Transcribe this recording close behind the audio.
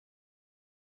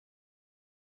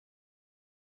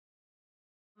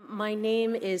My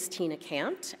name is Tina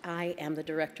Kampen. I am the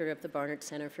director of the Barnard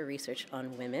Center for Research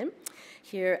on Women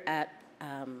here at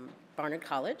Barnard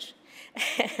College,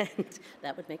 and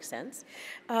that would make sense.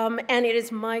 And it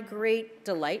is my great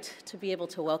delight to be able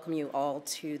to welcome you all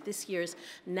to this year's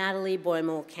Natalie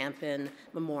Boymel Kampen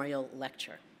Memorial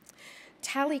Lecture.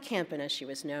 Tally Kampen, as she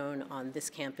was known on this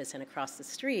campus and across the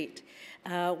street,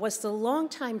 was the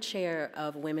longtime chair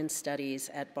of women's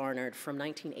studies at Barnard from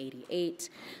 1988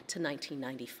 to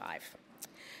 1995.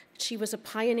 She was a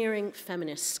pioneering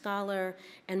feminist scholar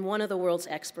and one of the world's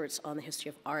experts on the history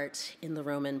of art in the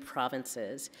Roman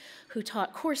provinces, who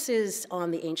taught courses on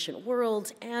the ancient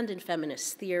world and in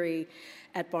feminist theory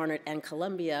at Barnard and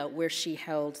Columbia, where she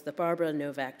held the Barbara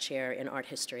Novak Chair in Art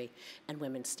History and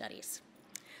Women's Studies.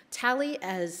 Tally,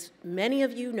 as many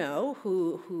of you know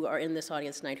who are in this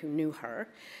audience tonight who knew her,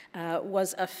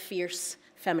 was a fierce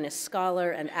feminist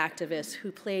scholar and activist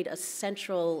who played a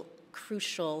central,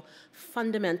 crucial,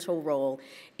 fundamental role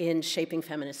in shaping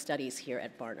feminist studies here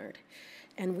at Barnard.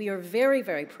 And we are very,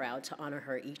 very proud to honor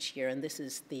her each year, and this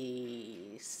is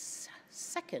the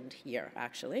second year,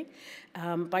 actually,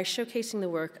 by showcasing the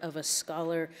work of a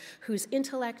scholar whose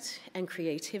intellect and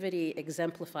creativity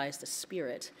exemplifies the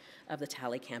spirit of the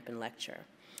Tally Kampen Lecture.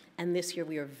 And this year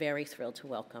we are very thrilled to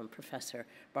welcome Professor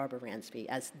Barbara Ransby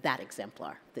as that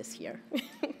exemplar this year.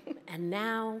 And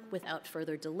now, without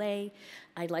further delay,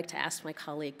 I'd like to ask my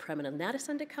colleague Premila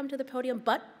Natalie to come to the podium,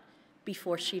 but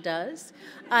before she does,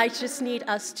 I just need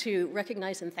us to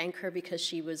recognize and thank her because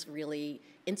she was really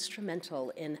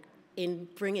instrumental in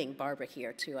bringing Barbara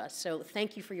here to us. So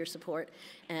thank you for your support,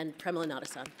 and Premila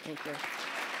Natalie, thank you.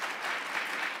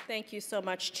 Thank you so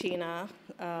much, Tina,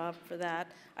 for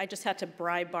that. I just had to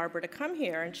bribe Barbara to come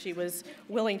here, and she was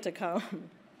willing to come.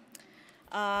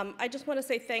 I just want to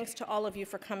say thanks to all of you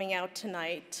for coming out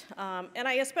tonight. And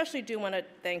I especially do want to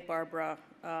thank Barbara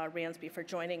Ransby for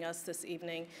joining us this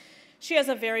evening. She has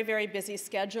a very, very busy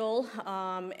schedule,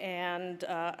 and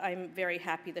I'm very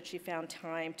happy that she found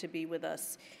time to be with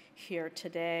us here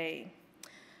today.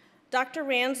 Dr.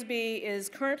 Ransby is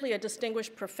currently a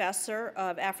distinguished professor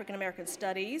of African American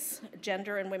Studies,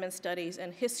 Gender and Women's Studies,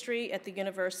 and History at the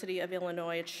University of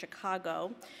Illinois at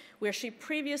Chicago, where she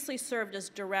previously served as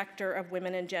Director of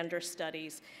Women and Gender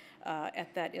Studies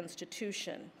at that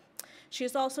institution. She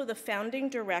is also the founding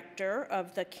director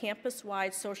of the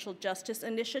campus-wide social justice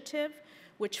initiative,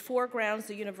 which foregrounds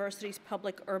the university's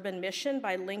public urban mission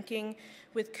by linking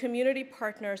with community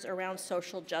partners around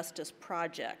social justice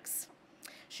projects.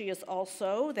 She is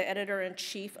also the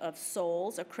editor-in-chief of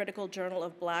Souls, a critical journal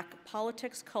of Black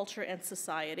politics, culture, and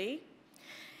society.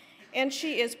 And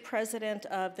she is president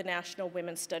of the National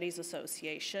Women's Studies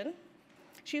Association.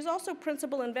 She's also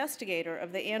principal investigator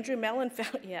of the Andrew Mellon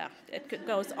yeah, it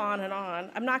goes on and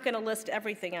on. I'm not going to list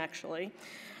everything, actually.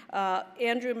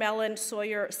 Andrew Mellon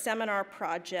Sawyer Seminar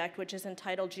Project, which is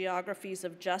entitled Geographies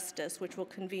of Justice, which will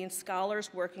convene scholars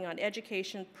working on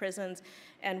education, prisons,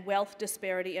 and wealth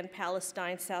disparity in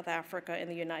Palestine, South Africa, and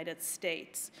the United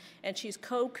States. And she's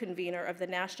co-convener of the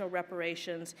National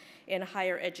Reparations in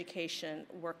Higher Education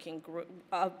Working Group,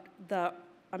 the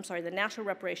National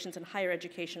Reparations in Higher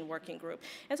Education Working Group.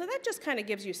 And so that just kind of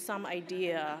gives you some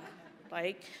idea,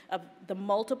 like, of the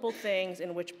multiple things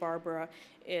in which Barbara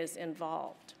is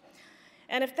involved.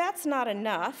 And if that's not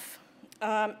enough,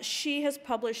 she has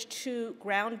published two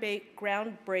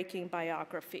groundbreaking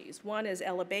biographies. One is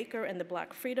Ella Baker and the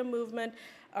Black Freedom Movement,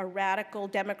 a radical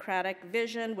democratic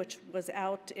vision, which was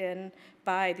out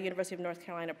by the University of North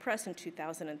Carolina Press in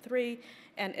 2003,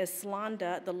 and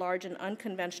Eslanda, the large and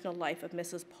unconventional life of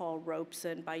Mrs. Paul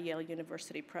Robeson by Yale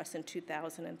University Press in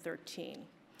 2013.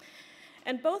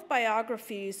 And both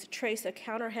biographies trace a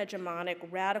counter-hegemonic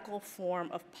radical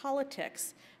form of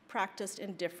politics practiced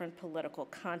in different political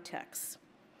contexts.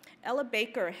 Ella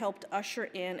Baker helped usher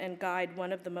in and guide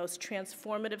one of the most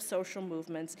transformative social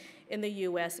movements in the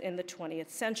US in the 20th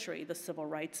century, the Civil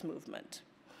Rights Movement.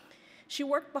 She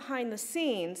worked behind the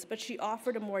scenes, but she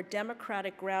offered a more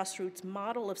democratic grassroots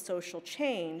model of social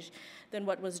change than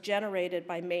what was generated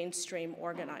by mainstream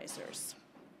organizers.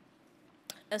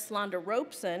 Eslanda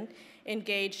Robeson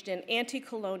engaged in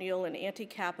anti-colonial and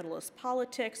anti-capitalist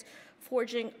politics,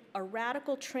 forging a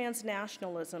radical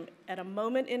transnationalism at a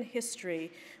moment in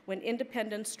history when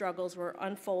independence struggles were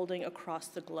unfolding across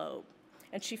the globe.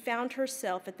 And she found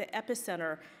herself at the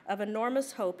epicenter of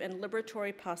enormous hope and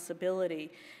liberatory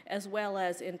possibility, as well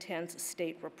as intense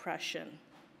state repression.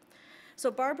 So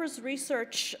Barbara's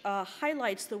research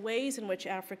highlights the ways in which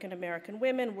African American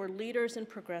women were leaders in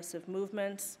progressive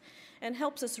movements and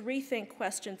helps us rethink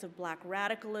questions of Black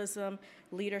radicalism,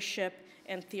 leadership,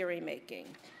 and theory making.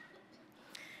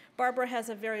 Barbara has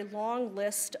a very long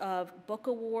list of book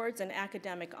awards and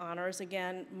academic honors,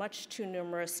 again, much too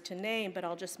numerous to name, but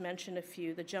I'll just mention a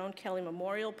few. The Joan Kelly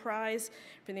Memorial Prize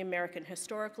from the American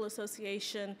Historical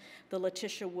Association, the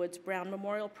Letitia Woods Brown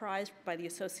Memorial Prize by the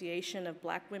Association of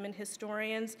Black Women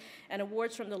Historians, and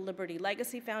awards from the Liberty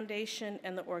Legacy Foundation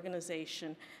and the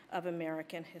Organization of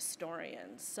American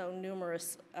Historians. So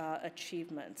numerous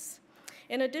achievements.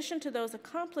 In addition to those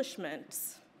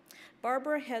accomplishments,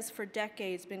 Barbara has for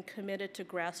decades been committed to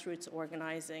grassroots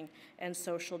organizing and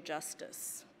social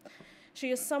justice.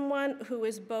 She is someone who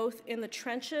is both in the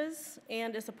trenches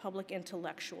and is a public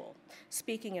intellectual,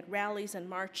 speaking at rallies and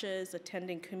marches,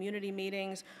 attending community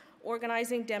meetings,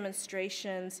 organizing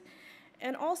demonstrations,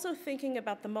 and also thinking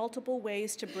about the multiple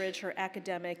ways to bridge her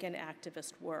academic and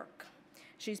activist work.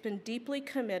 She's been deeply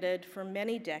committed for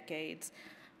many decades,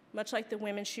 much like the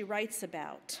women she writes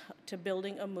about, to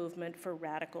building a movement for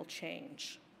radical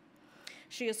change.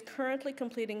 She is currently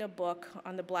completing a book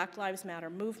on the Black Lives Matter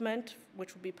movement,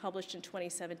 which will be published in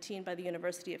 2017 by the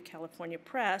University of California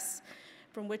Press,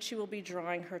 from which she will be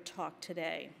drawing her talk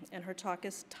today. And her talk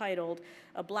is titled,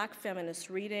 A Black Feminist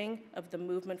Reading of the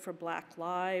Movement for Black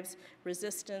Lives,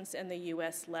 Resistance, and the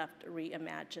U.S. Left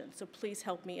Reimagined. So please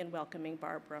help me in welcoming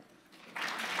Barbara.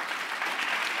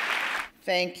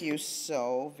 Thank you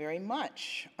so very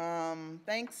much.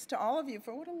 Thanks to all of you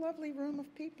for what a lovely room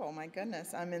of people. My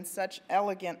goodness, I'm in such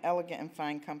elegant and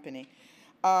fine company.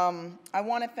 I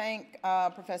want to thank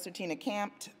Professor Tina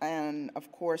Kampen and,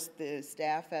 of course, the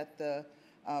staff at the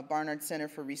Barnard Center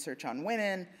for Research on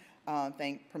Women.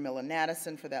 Thank Pramila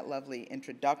Natison for that lovely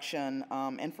introduction,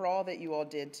 and for all that you all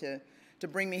did to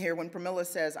bring me here. When Pramila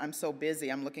says, I'm so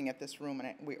busy, I'm looking at this room,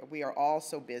 and we are all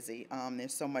so busy.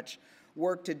 There's so much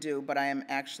work to do, but I am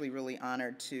actually really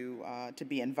honored to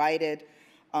be invited.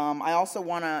 I also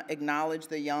want to acknowledge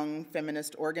the young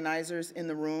feminist organizers in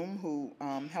the room who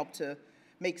helped to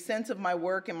make sense of my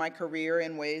work and my career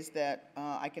in ways that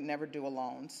I can never do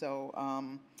alone. So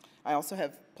I also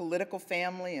have political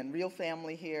family and real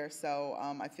family here, so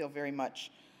I feel very much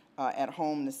at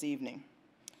home this evening.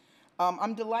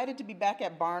 I'm delighted to be back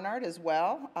at Barnard as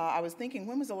well. I was thinking,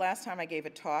 when was the last time I gave a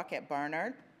talk at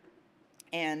Barnard?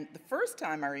 And the first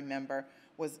time I remember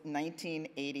was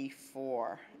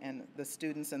 1984, and the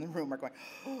students in the room are going,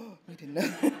 oh, we didn't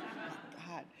know. Oh,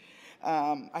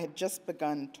 God. I had just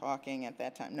begun talking at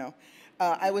that time. No.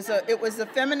 It was the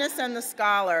Feminist and the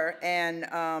Scholar, and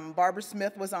Barbara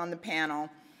Smith was on the panel,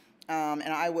 and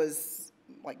I was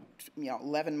like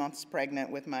 11 months pregnant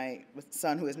with my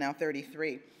son, who is now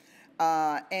 33.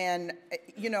 And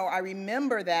I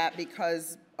remember that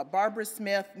because Barbara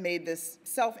Smith made this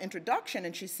self-introduction,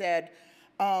 and she said,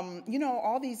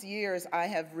 all these years I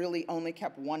have really only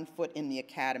kept one foot in the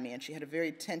academy, and she had a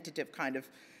very tentative kind of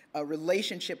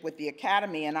relationship with the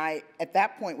academy, and I, at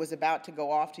that point, was about to go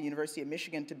off to University of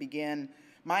Michigan to begin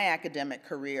my academic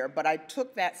career, but I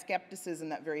took that skepticism,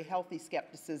 that very healthy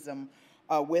skepticism,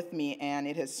 with me, and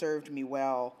it has served me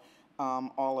well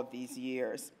all of these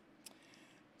years.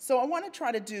 So I want to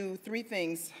try to do three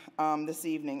things this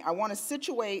evening. I want to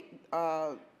situate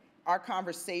our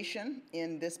conversation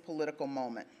in this political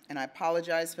moment, and I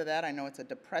apologize for that. I know it's a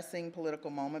depressing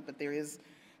political moment, but there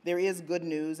is good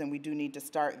news, and we do need to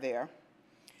start there.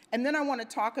 And then I want to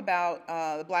talk about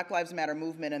the Black Lives Matter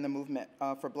movement and the movement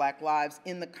for Black lives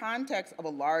in the context of a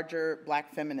larger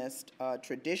Black feminist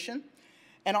tradition,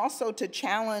 and also to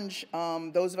challenge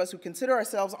those of us who consider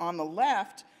ourselves on the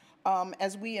left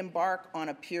as we embark on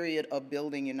a period of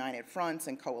building united fronts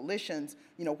and coalitions.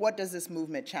 What does this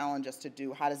movement challenge us to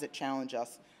do? How does it challenge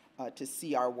us to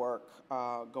see our work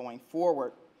going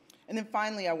forward? And then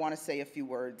finally, I want to say a few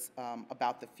words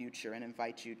about the future and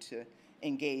invite you to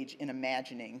engage in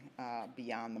imagining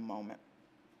beyond the moment.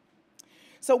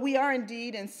 So we are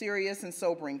indeed in serious and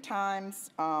sobering times,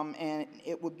 and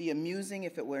it would be amusing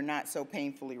if it were not so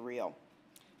painfully real.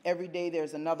 Every day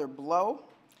there's another blow,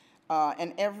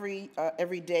 and every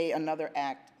day another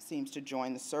act seems to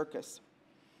join the circus.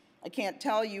 I can't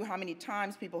tell you how many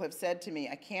times people have said to me,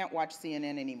 I can't watch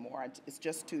CNN anymore, it's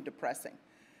just too depressing.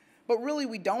 But really,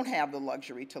 we don't have the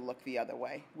luxury to look the other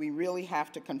way. We really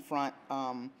have to confront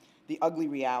the ugly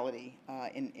reality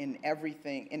in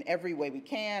every way we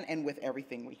can and with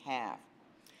everything we have.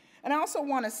 And I also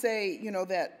want to say,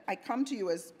 that I come to you,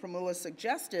 as Pramila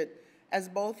suggested, as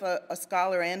both a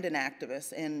scholar and an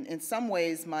activist. And in some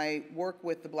ways, my work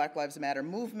with the Black Lives Matter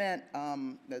movement,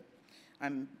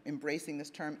 I'm embracing this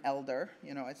term elder,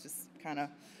 it's just kind of,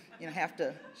 have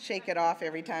to shake it off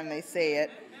every time they say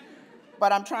it.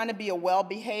 But I'm trying to be a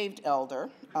well-behaved elder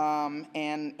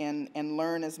and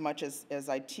learn as much as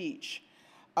I teach.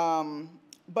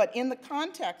 But in the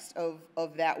context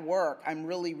of that work, I'm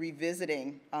really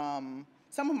revisiting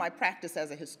some of my practice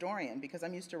as a historian, because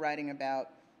I'm used to writing about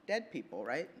dead people,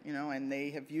 right? You know, and they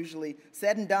have usually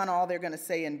said and done all they're going to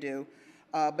say and do.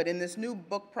 But in this new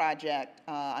book project,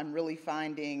 I'm really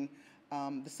finding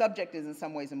the subject is in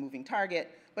some ways a moving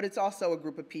target, but it's also a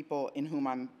group of people in whom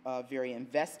I'm very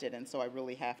invested, and so I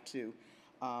really have to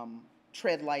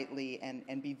tread lightly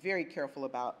and be very careful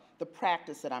about the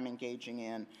practice that I'm engaging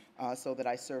in so that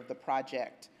I serve the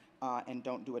project and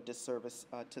don't do a disservice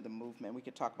to the movement. We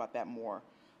could talk about that more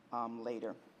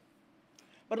later.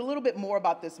 But a little bit more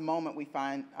about this moment we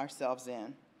find ourselves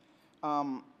in.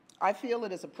 I feel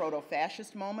it is a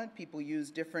proto-fascist moment. People use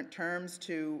different terms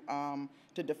to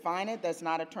define it. That's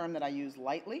not a term that I use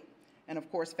lightly. And of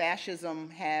course, fascism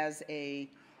has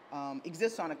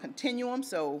exists on a continuum,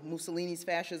 so Mussolini's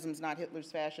fascism is not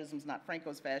Hitler's fascism, is not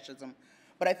Franco's fascism.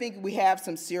 But I think we have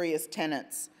some serious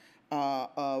tenets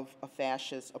of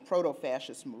a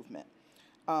proto-fascist movement.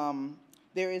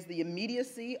 There is the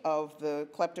immediacy of the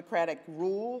kleptocratic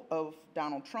rule of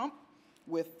Donald Trump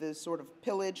with this sort of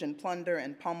pillage and plunder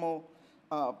and pummel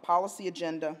policy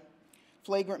agenda,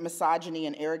 flagrant misogyny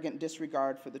and arrogant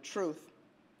disregard for the truth.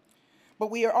 But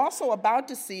we are also about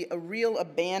to see a real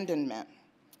abandonment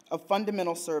of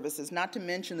fundamental services, not to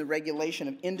mention the regulation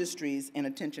of industries and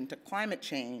attention to climate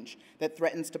change that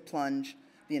threatens to plunge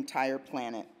the entire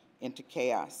planet into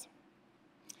chaos.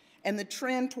 And the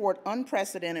trend toward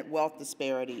unprecedented wealth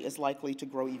disparity is likely to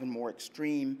grow even more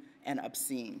extreme and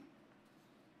obscene.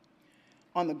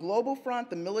 On the global front,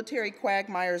 the military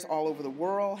quagmires all over the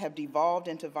world have devolved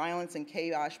into violence and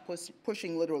chaos,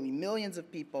 pushing literally millions of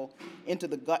people into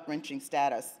the gut-wrenching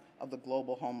status of the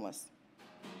global homeless.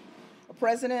 A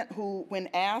president who, when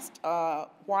asked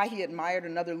why he admired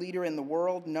another leader in the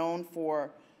world known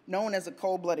as a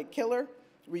cold-blooded killer,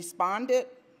 responded,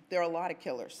 "There are a lot of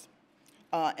killers,"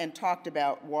 and talked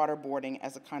about waterboarding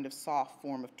as a kind of soft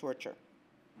form of torture.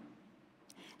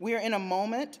 We are in a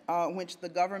moment in which the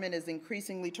government is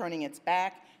increasingly turning its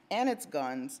back and its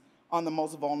guns on the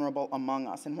most vulnerable among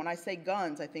us. And when I say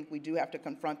guns, I think we do have to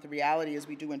confront the reality, as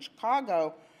we do in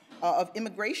Chicago, of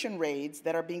immigration raids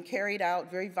that are being carried out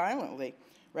very violently,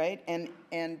 right? And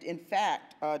in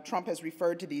fact, Trump has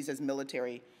referred to these as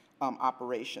military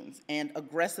operations. And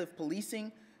aggressive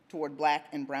policing toward Black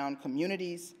and brown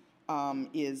communities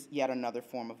is yet another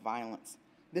form of violence.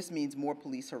 This means more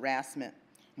police harassment,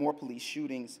 more police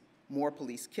shootings, more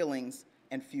police killings,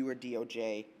 and fewer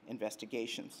DOJ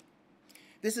investigations.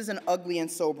 This is an ugly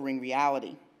and sobering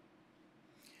reality.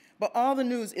 But all the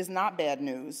news is not bad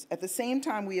news. At the same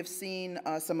time, we have seen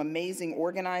some amazing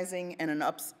organizing and an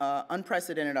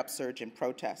unprecedented upsurge in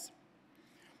protests.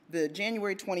 The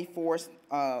January 21st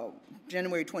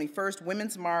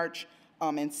Women's March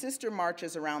and sister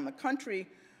marches around the country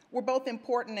were both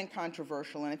important and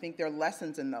controversial, and I think there are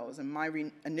lessons in those. And my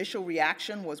initial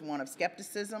reaction was one of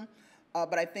skepticism,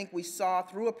 but I think we saw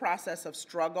through a process of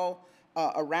struggle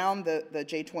around the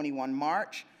J21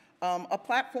 March a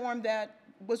platform that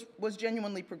was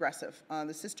genuinely progressive.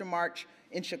 The Sister March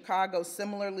in Chicago,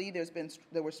 similarly,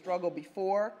 there was struggle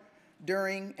before,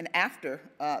 during, and after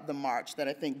the march that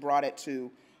I think brought it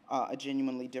to a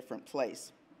genuinely different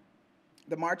place.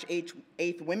 The March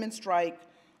 8th women's strike,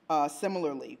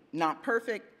 similarly, not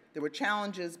perfect. There were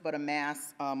challenges, but a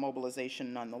mass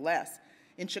mobilization nonetheless.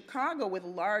 In Chicago, with a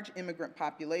large immigrant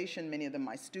population, many of them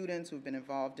my students who've been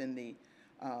involved in the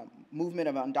movement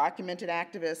of undocumented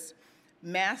activists,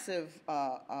 massive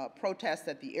protests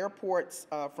at the airports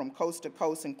from coast to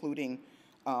coast, including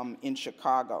in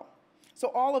Chicago. So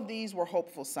all of these were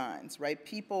hopeful signs, right?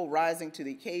 People rising to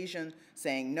the occasion,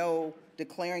 saying no,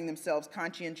 declaring themselves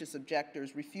conscientious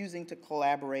objectors, refusing to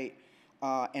collaborate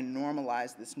and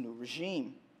normalize this new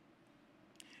regime.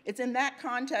 It's in that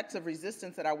context of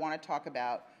resistance that I want to talk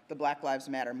about the Black Lives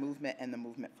Matter movement and the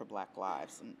movement for Black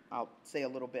lives. And I'll say a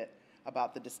little bit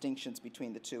about the distinctions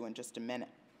between the two in just a minute.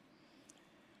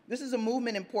 This is a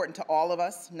movement important to all of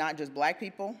us, not just Black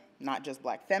people, not just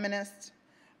Black feminists.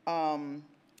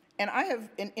 And I have,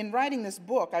 in writing this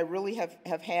book, I really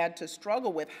have had to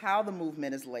struggle with how the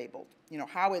movement is labeled, you know,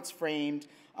 how it's framed,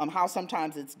 how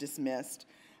sometimes it's dismissed.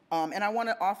 And I want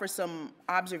to offer some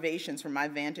observations from my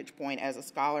vantage point as a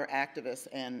scholar, activist,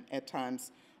 and at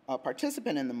times a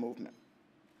participant in the movement.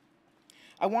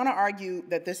 I want to argue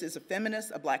that this is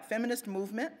a Black feminist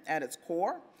movement at its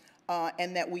core,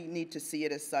 and that we need to see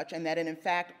it as such, and that it in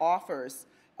fact offers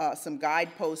some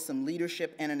guideposts, some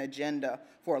leadership, and an agenda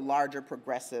for a larger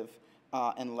progressive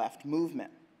and left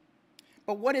movement.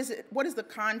 But what is the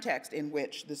context in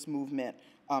which this movement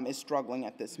is struggling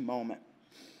at this moment?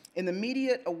 In the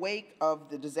immediate wake of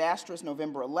the disastrous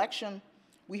November election,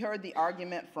 we heard the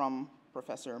argument from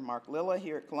Professor Mark Lilla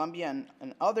here at Columbia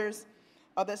and others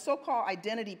that so-called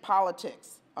identity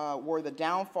politics were the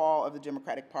downfall of the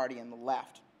Democratic Party and the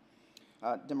left.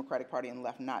 Democratic Party and the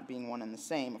left not being one and the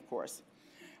same, of course.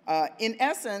 In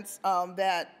essence,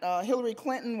 that Hillary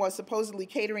Clinton was supposedly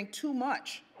catering too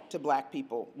much to black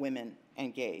people, women,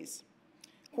 and gays.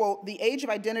 Quote, "The age of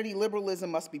identity liberalism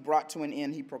must be brought to an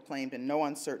end," he proclaimed in no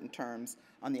uncertain terms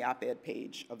on the op-ed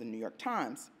page of the New York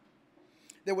Times.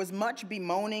 There was much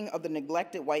bemoaning of the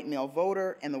neglected white male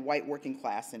voter and the white working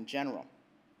class in general.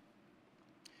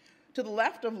 To the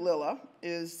left of Lilla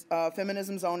is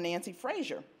feminism's own Nancy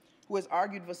Fraser, who has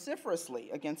argued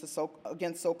vociferously against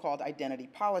so-called identity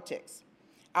politics,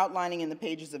 outlining in the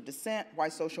pages of Dissent why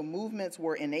social movements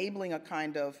were enabling a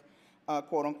kind of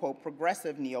quote-unquote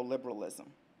progressive neoliberalism.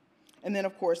 And then,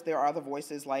 of course, there are other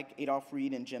voices like Adolph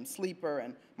Reed and Jim Sleeper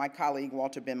and my colleague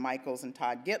Walter Ben Michaels and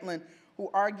Todd Gitlin,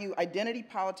 who argue identity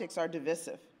politics are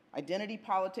divisive. Identity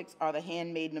politics are the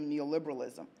handmaiden of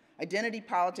neoliberalism. Identity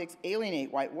politics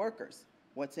alienate white workers.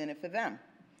 What's in it for them?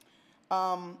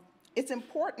 It's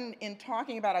important in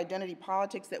talking about identity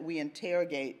politics that we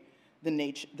interrogate the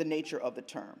nature of the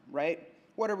term, right?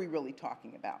 What are we really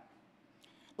talking about?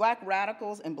 Black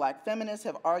radicals and black feminists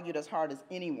have argued as hard as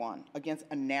anyone against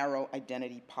a narrow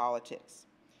identity politics.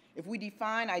 If we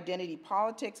define identity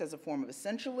politics as a form of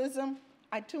essentialism,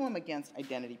 I too am against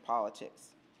identity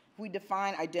politics. If we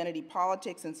define identity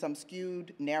politics in some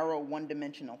skewed, narrow,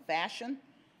 one-dimensional fashion,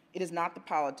 it is not the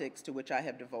politics to which I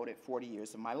have devoted 40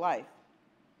 years of my life.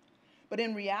 But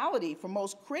in reality, for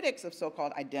most critics of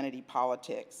so-called identity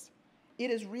politics, it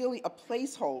is really a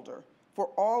placeholder for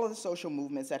all of the social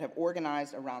movements that have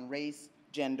organized around race,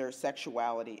 gender,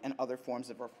 sexuality, and other forms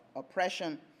of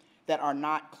oppression that are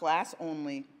not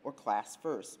class-only or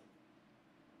class-first.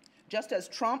 Just as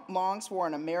Trump longs for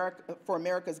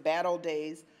America's bad old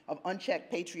days of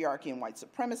unchecked patriarchy and white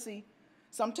supremacy,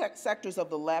 some sectors of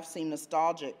the left seem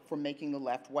nostalgic for making the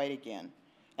left white again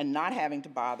and not having to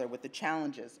bother with the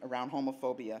challenges around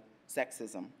homophobia,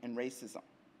 sexism, and racism.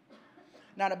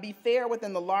 Now, to be fair,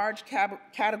 within the large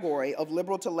category of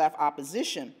liberal to left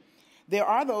opposition, there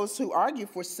are those who argue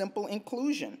for simple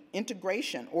inclusion,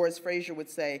 integration, or as Fraser would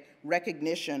say,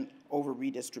 recognition over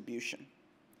redistribution.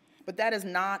 But that is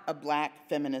not a black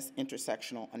feminist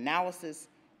intersectional analysis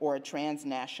or a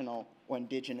transnational or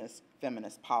indigenous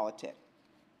feminist politic.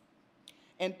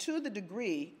 And to the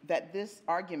degree that this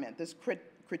argument, this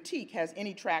critique has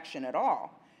any traction at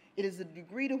all, it is the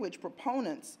degree to which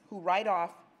proponents who write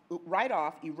off,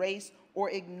 erase, or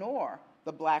ignore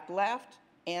the black left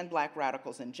and black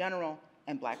radicals in general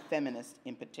and black feminists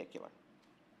in particular.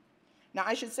 Now,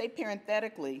 I should say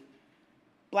parenthetically,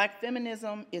 black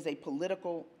feminism is a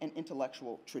political and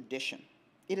intellectual tradition.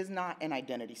 It is not an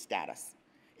identity status.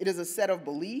 It is a set of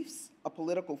beliefs, a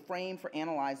political frame for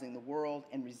analyzing the world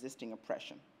and resisting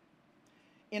oppression.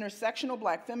 Intersectional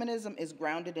black feminism is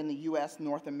grounded in the US,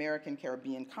 North American,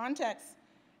 Caribbean context,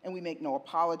 and we make no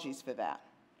apologies for that.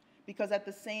 Because at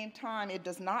the same time, it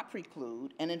does not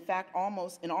preclude, and in fact,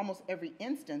 in almost every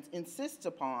instance, insists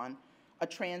upon a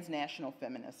transnational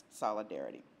feminist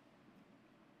solidarity.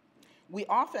 We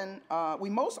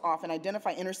most often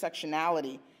identify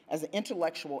intersectionality as an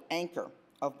intellectual anchor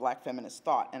of black feminist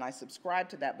thought, and I subscribe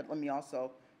to that, but let me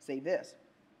also say this.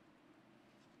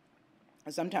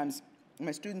 Sometimes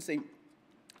my students say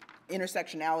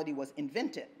intersectionality was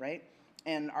invented, right?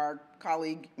 And our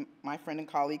colleague, my friend and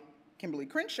colleague, Kimberly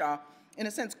Crenshaw, in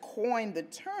a sense coined the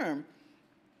term,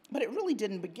 but it really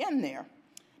didn't begin there.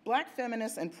 Black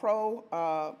feminists and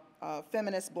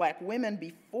pro-feminist black women,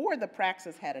 before the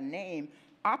praxis had a name,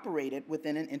 operated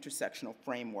within an intersectional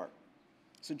framework.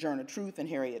 Sojourner Truth and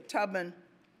Harriet Tubman,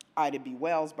 Ida B.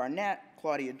 Wells Barnett,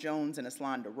 Claudia Jones and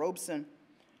Eslanda Robeson,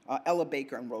 Ella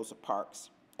Baker and Rosa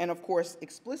Parks. And of course,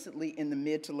 explicitly in the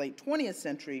mid to late 20th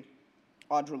century,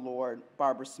 Audre Lorde,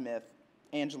 Barbara Smith,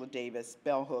 Angela Davis,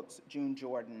 Bell Hooks, June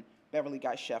Jordan, Beverly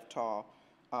Guy-Sheftall,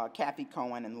 Kathy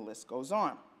Cohen, and the list goes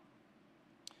on.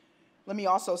 Let me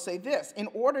also say this. In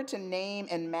order to name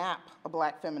and map a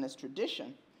black feminist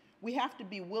tradition, we have to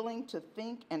be willing to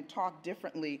think and talk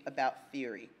differently about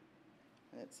theory.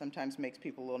 It sometimes makes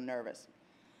people a little nervous.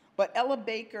 But Ella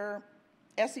Baker,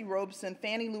 Essie Robeson,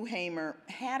 Fannie Lou Hamer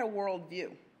had a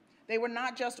worldview. They were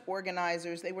not just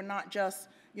organizers. They were not just,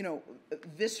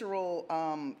 visceral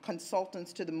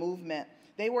consultants to the movement.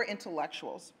 They were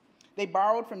intellectuals. They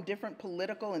borrowed from different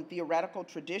political and theoretical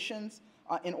traditions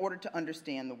in order to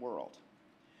understand the world.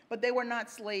 But they were not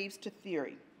slaves to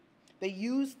theory. They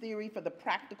used theory for the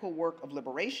practical work of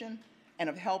liberation and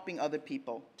of helping other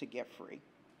people to get free.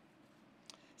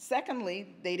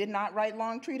 Secondly, they did not write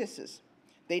long treatises.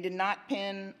 They did not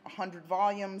pen 100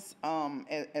 volumes,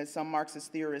 as some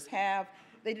Marxist theorists have.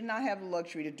 They did not have the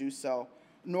luxury to do so,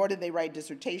 nor did they write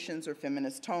dissertations or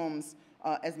feminist tomes,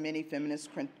 as many feminist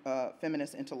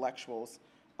intellectuals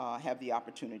have the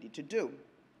opportunity to do.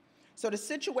 So to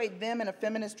situate them in a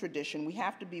feminist tradition, we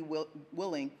have to be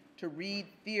willing to read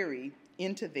theory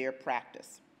into their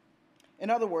practice. In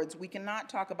other words, we cannot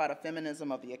talk about a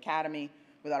feminism of the academy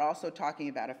without also talking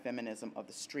about a feminism of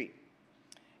the street.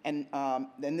 And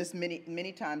this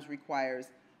many times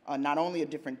requires not only a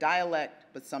different dialect,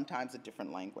 but sometimes a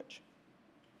different language.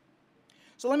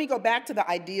 So let me go back to the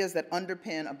ideas that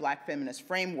underpin a Black feminist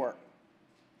framework.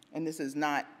 And this is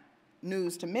not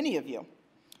news to many of you,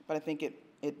 but I think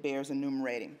it bears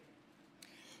enumerating.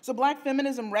 So Black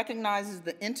feminism recognizes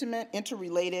the intimate,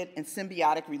 interrelated, and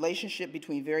symbiotic relationship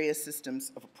between various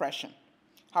systems of oppression,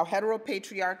 how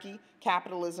heteropatriarchy,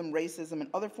 capitalism, racism, and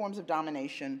other forms of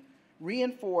domination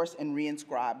reinforce and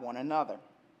reinscribe one another.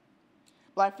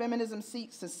 Black feminism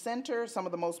seeks to center some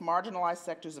of the most marginalized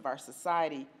sectors of our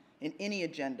society in any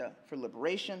agenda for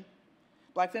liberation.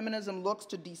 Black feminism looks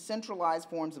to decentralize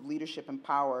forms of leadership and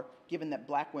power, given that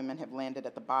Black women have landed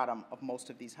at the bottom of most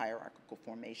of these hierarchical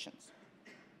formations.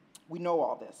 We know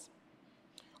all this.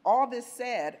 All this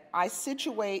said, I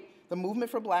situate the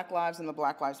movement for Black lives and the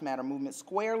Black Lives Matter movement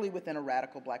squarely within a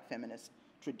radical Black feminist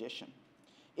tradition.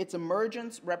 Its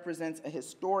emergence represents a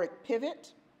historic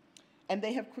pivot, and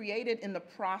they have created in the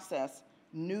process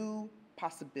new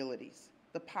possibilities,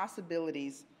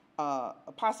 possibilities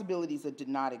that did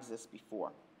not exist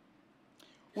before.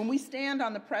 When we stand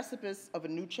on the precipice of a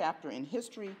new chapter in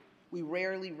history, we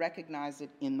rarely recognize it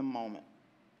in the moment.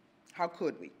 How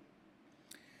could we?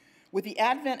 With the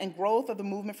advent and growth of the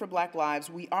movement for Black lives,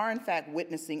 we are in fact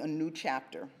witnessing a new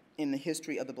chapter in the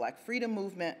history of the Black freedom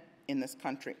movement in this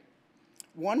country.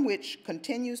 One which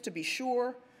continues to be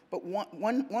sure, but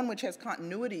one which has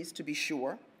continuities to be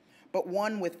sure, but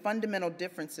one with fundamental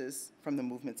differences from the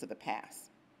movements of the past.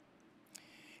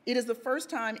 It is the first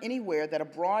time anywhere that a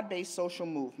broad-based social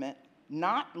movement,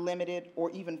 not limited or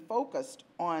even focused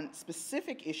on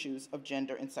specific issues of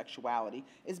gender and sexuality,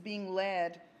 is being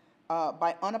led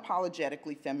by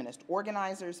unapologetically feminist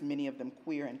organizers, many of them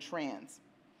queer and trans,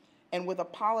 and with a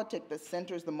politic that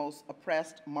centers the most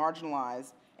oppressed,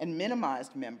 marginalized, and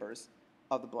minimized members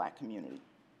of the Black community.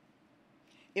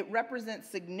 It represents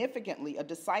significantly a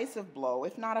decisive blow,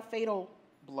 if not a fatal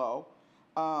blow,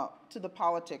 to the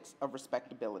politics of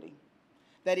respectability.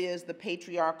 That is, the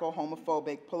patriarchal,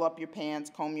 homophobic, pull up your pants,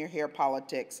 comb your hair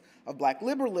politics of Black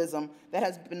liberalism that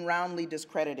has been roundly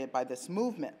discredited by this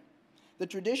movement. The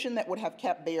tradition that would have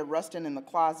kept Bayard Rustin in the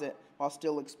closet while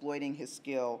still exploiting his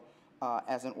skill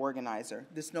as an organizer.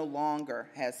 This no longer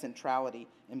has centrality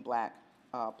in Black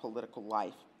political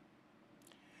life.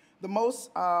 The most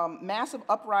massive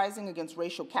uprising against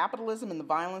racial capitalism and the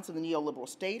violence of the neoliberal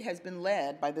state has been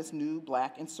led by this new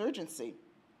Black insurgency.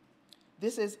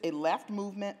 This is a left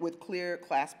movement with clear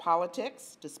class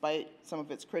politics, despite some of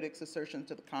its critics' assertion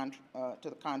to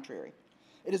the contrary.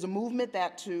 It is a movement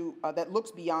that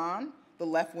looks beyond the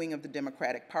left wing of the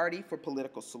Democratic Party for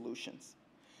political solutions.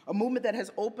 A movement that has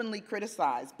openly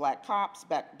criticized Black cops,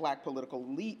 Black political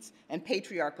elites, and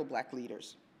patriarchal Black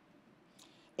leaders.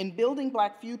 In building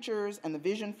Black futures and the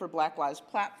Vision for Black Lives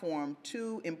platform,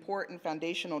 two important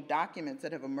foundational documents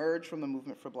that have emerged from the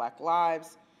movement for Black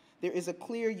lives, there is a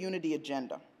clear unity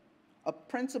agenda, a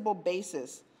principal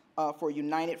basis for a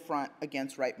united front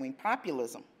against right-wing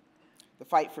populism, the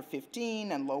fight for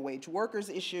 15 and low-wage workers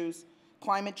issues,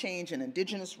 climate change and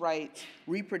indigenous rights,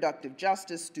 reproductive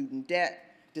justice, student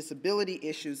debt, disability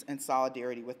issues, and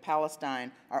solidarity with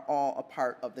Palestine are all a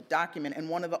part of the document. And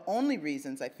one of the only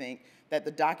reasons, I think, that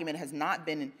the document has not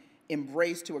been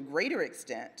embraced to a greater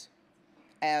extent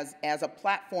as a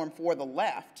platform for the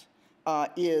left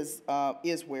is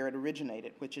where it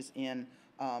originated, which is in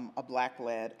a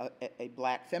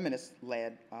Black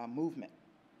feminist-led movement.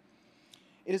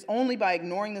 It is only by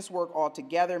ignoring this work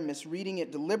altogether, misreading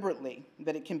it deliberately,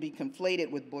 that it can be conflated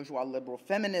with bourgeois liberal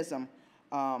feminism,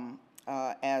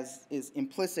 as is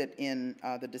implicit in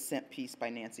the Dissent piece by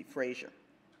Nancy Fraser.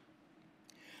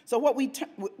 So what we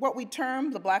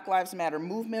term the Black Lives Matter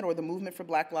movement, or the movement for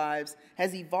Black lives,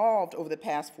 has evolved over the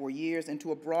past 4 years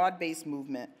into a broad-based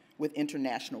movement with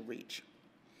international reach.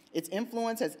 Its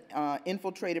influence has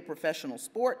infiltrated professional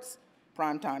sports,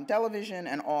 primetime television,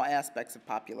 and all aspects of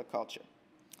popular culture,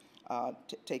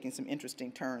 taking some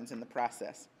interesting turns in the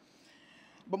process.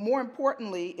 But more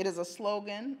importantly, it is a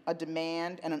slogan, a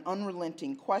demand, and an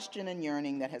unrelenting question and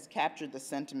yearning that has captured the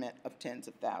sentiment of tens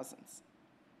of thousands.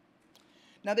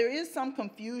 Now, there is some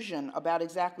confusion about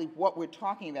exactly what we're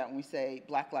talking about when we say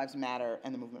Black Lives Matter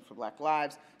and the movement for Black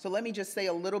Lives. So let me just say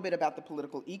a little bit about the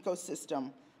political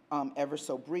ecosystem ever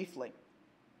so briefly.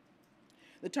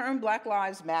 The term Black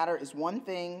Lives Matter is one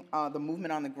thing, the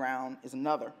movement on the ground is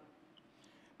another.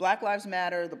 Black Lives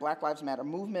Matter, the Black Lives Matter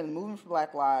movement, and the movement for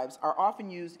Black Lives are often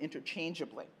used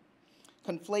interchangeably,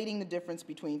 conflating the difference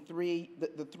between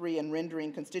the three and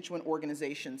rendering constituent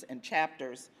organizations and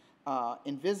chapters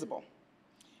invisible.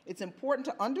 It's important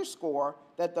to underscore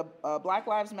that the Black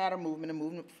Lives Matter movement and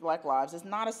movement for Black Lives is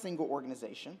not a single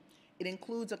organization. It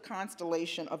includes a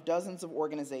constellation of dozens of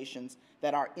organizations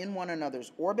that are in one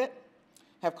another's orbit,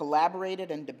 have collaborated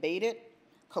and debated,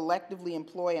 collectively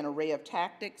employ an array of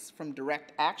tactics from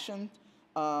direct action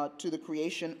to the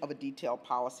creation of a detailed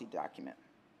policy document.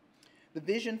 The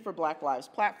Vision for Black Lives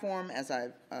platform, as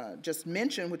I've just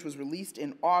mentioned, which was released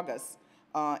in August,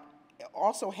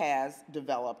 also has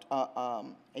developed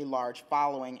a large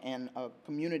following and a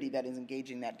community that is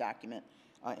engaging that document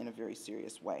in a very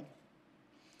serious way.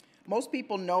 Most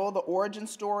people know the origin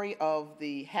story of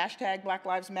the hashtag Black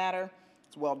Lives Matter.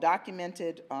 It's well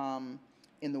documented.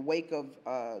 In the wake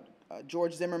of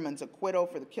George Zimmerman's acquittal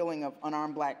for the killing of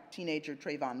unarmed black teenager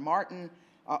Trayvon Martin,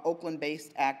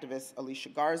 Oakland-based activist Alicia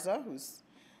Garza, who's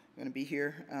going to be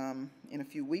here in a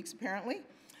few weeks apparently,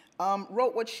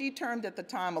 wrote what she termed at the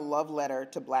time a love letter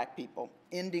to black people,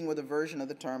 ending with a version of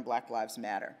the term Black Lives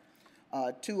Matter.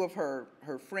 Two of her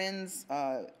friends,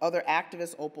 other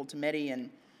activists, Opal Tometi and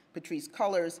Patrice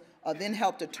Cullors, then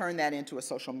helped to turn that into a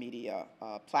social media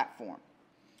platform.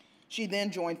 She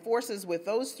then joined forces with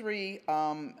those three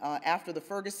after the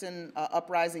Ferguson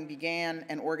uprising began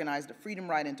and organized a freedom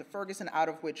ride into Ferguson, out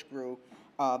of which grew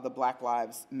the Black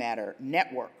Lives Matter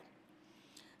network.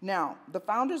 Now, the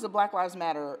founders of Black Lives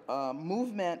Matter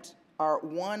movement are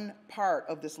one part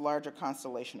of this larger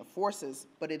constellation of forces,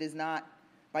 but it is not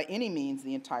by any means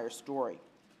the entire story.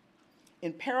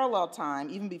 In parallel time,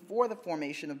 even before the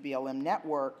formation of BLM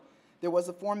Network, there was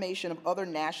a formation of other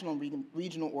national and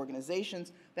regional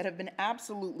organizations that have been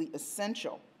absolutely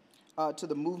essential to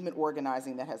the movement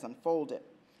organizing that has unfolded.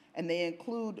 And they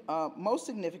include, most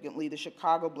significantly, the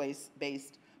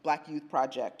Chicago-based Black Youth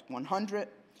Project 100,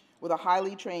 with a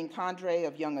highly trained cadre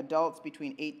of young adults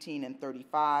between 18 and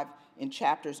 35 in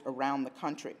chapters around the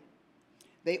country.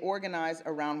 They organize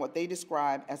around what they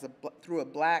describe as through a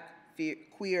black,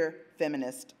 queer,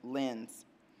 feminist lens.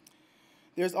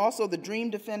 There's also the Dream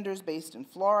Defenders based in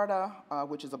Florida,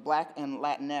 which is a Black and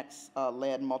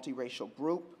Latinx-led multiracial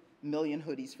group, Million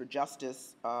Hoodies for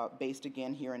Justice, based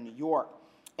again here in New York,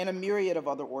 and a myriad of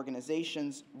other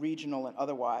organizations, regional and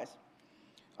otherwise.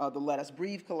 The Let Us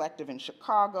Breathe Collective in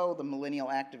Chicago, the Millennial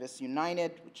Activists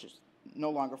United, which is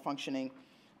no longer functioning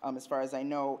as far as I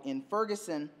know, in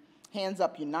Ferguson, Hands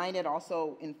Up United,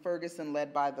 also in Ferguson,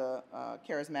 led by the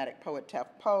charismatic poet Tef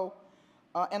Poe,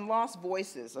 and Lost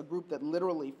Voices, a group that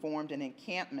literally formed an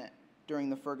encampment during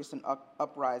the Ferguson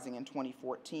uprising in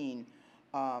 2014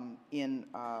 in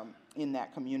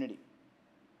that community.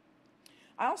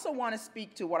 I also want to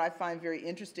speak to what I find very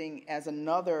interesting as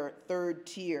another third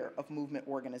tier of movement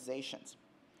organizations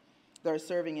that are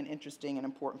serving an interesting and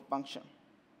important function.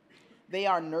 They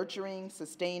are nurturing,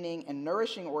 sustaining, and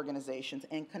nourishing organizations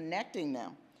and connecting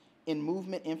them in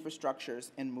movement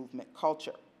infrastructures and movement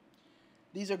culture.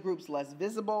 These are groups less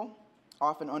visible,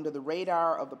 often under the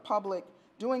radar of the public,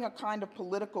 doing a kind of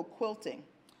political quilting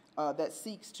that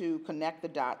seeks to connect the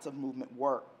dots of movement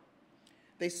work.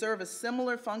 They serve a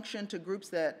similar function to groups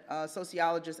that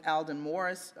sociologist Alden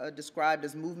Morris described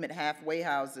as movement halfway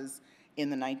houses in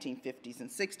the 1950s and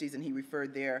 60s, and he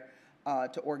referred there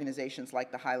to organizations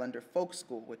like the Highlander Folk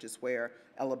School, which is where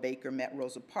Ella Baker met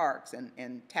Rosa Parks,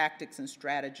 and tactics and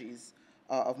strategies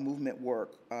of movement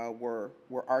work were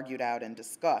argued out and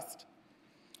discussed.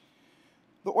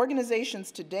 The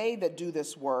organizations today that do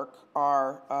this work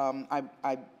are,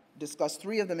 I discussed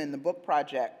 3 of them in the book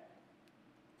project.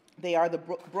 They are the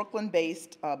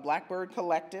Brooklyn-based Blackbird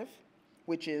Collective,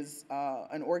 which is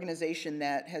an organization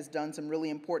that has done some really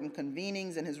important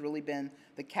convenings and has really been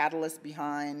the catalyst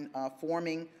behind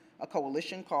forming a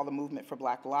coalition called the Movement for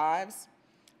Black Lives.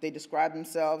 They describe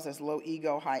themselves as low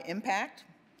ego, high impact.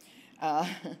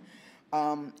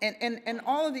 And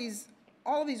all of these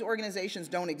organizations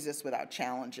don't exist without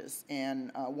challenges.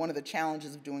 And one of the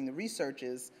challenges of doing the research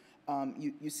is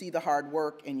you see the hard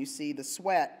work and you see the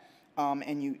sweat,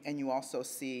 and you also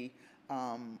see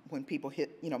when people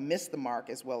miss the mark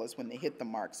as well as when they hit the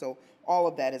mark. So all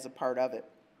of that is a part of it.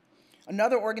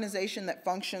 Another organization that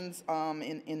functions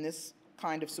in this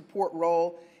kind of support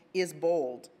role is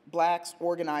BOLD, Blacks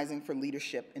Organizing for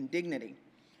Leadership and Dignity.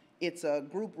 It's a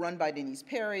group run by Denise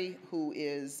Perry, who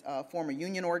is a former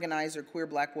union organizer, queer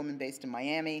black woman based in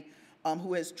Miami,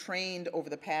 who has trained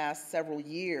over the past several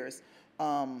years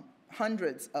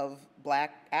hundreds of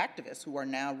black activists who are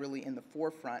now really in the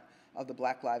forefront of the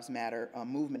Black Lives Matter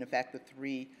movement. In fact, the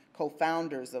three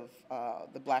co-founders of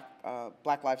the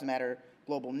Black Lives Matter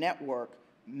Global Network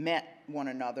met one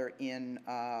another in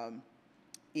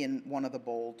one of the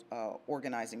BOLD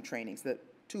organizing trainings. The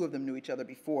two of them knew each other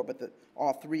before, but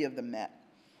all three of them met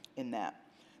in that.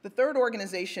 The third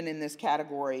organization in this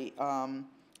category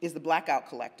is the Blackout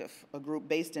Collective, a group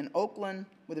based in Oakland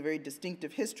with a very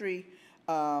distinctive history,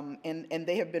 and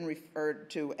they have been referred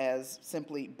to as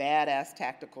simply badass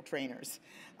tactical trainers.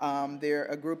 They're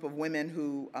a group of women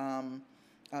who,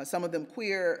 some of them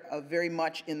queer, very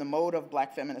much in the mode of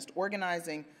black feminist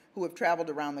organizing, who have traveled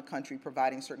around the country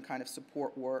providing certain kind of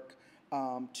support work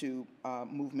to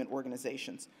movement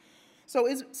organizations. So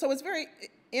it's very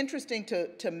interesting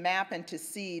to map and to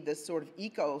see the sort of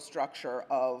eco-structure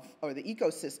of, or the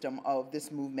ecosystem of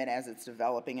this movement as it's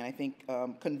developing, and I think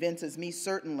convinces me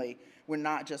certainly we're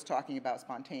not just talking about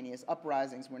spontaneous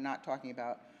uprisings, we're not talking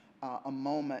about a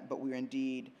moment, but we're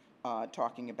indeed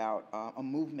talking about a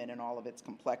movement in all of its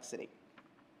complexity.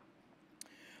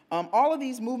 All of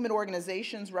these movement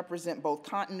organizations represent both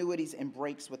continuities and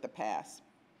breaks with the past.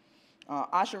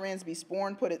 Asha Ransby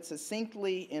Sporn put it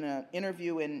succinctly in an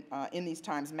interview in These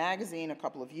Times magazine a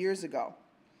couple of years ago,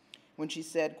 when she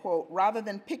said, quote, "Rather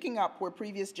than picking up where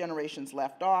previous generations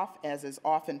left off, as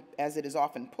it is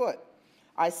often put,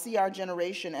 I see our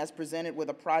generation as presented with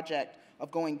a project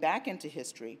of going back into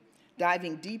history,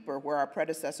 diving deeper where our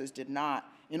predecessors did not,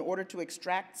 in order to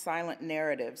extract silent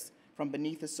narratives from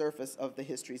beneath the surface of the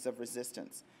histories of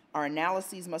resistance. Our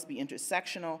analyses must be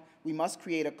intersectional. We must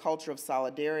create a culture of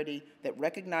solidarity that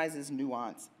recognizes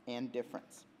nuance and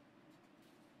difference."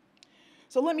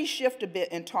 So let me shift a bit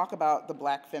and talk about the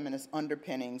black feminist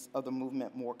underpinnings of the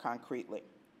movement more concretely.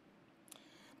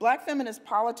 Black feminist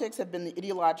politics have been the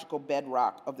ideological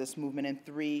bedrock of this movement in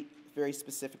three very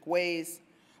specific ways: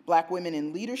 black women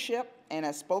in leadership and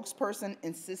as spokesperson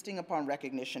insisting upon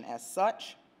recognition as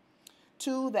such;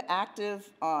 two, the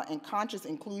active and conscious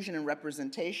inclusion and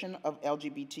representation of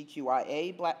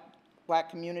LGBTQIA black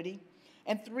community;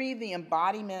 and three, the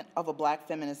embodiment of a black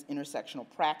feminist intersectional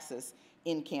praxis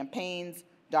in campaigns,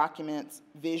 documents,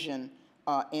 vision,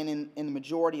 and in the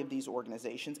majority of these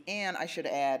organizations, and I should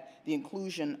add, the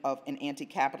inclusion of an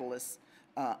anti-capitalist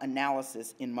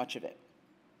analysis in much of it.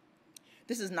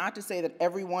 This is not to say that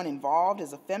everyone involved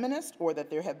is a feminist or that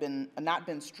there have not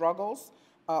been struggles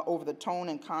over the tone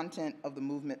and content of the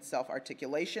movement's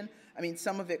self-articulation. I mean,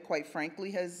 some of it, quite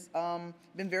frankly, has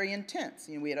been very intense.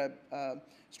 You know, we had a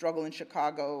struggle in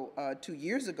Chicago 2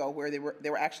 years ago where there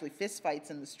were actually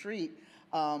fistfights in the street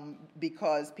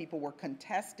because people were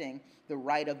contesting the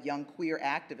right of young queer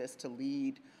activists to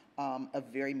lead a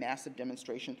very massive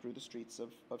demonstration through the streets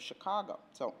of Chicago.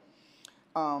 So,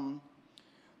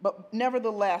 but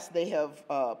nevertheless, they have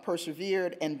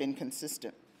persevered and been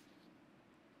consistent.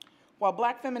 While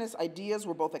black feminist ideas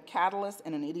were both a catalyst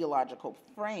and an ideological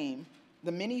frame,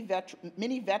 the many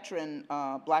veteran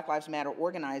Black Lives Matter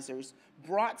organizers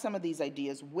brought some of these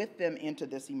ideas with them into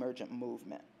this emergent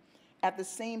movement. At the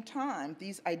same time,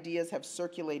 these ideas have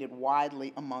circulated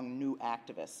widely among new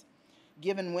activists,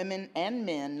 given women and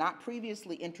men not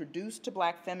previously introduced to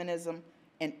black feminism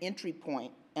an entry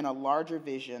point and a larger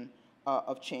vision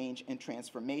of change and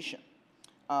transformation.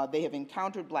 They have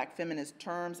encountered black feminist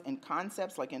terms and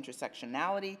concepts like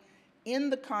intersectionality in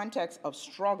the context of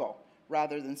struggle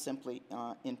rather than simply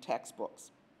in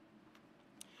textbooks.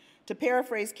 To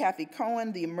paraphrase Kathy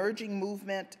Cohen, the emerging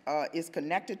movement is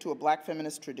connected to a black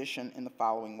feminist tradition in the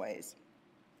following ways.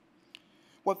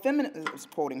 I'm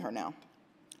quoting her now.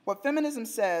 What feminism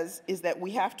says is that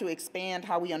we have to expand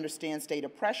how we understand state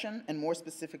oppression and more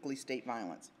specifically state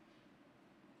violence.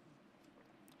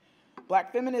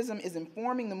 Black feminism is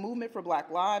informing the movement for Black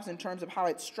lives in terms of how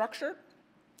it's structured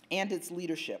and its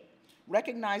leadership,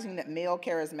 recognizing that male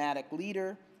charismatic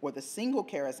leader or the single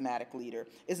charismatic leader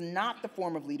is not the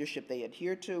form of leadership they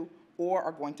adhere to or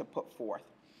are going to put forth.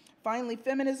 Finally,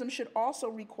 feminism should also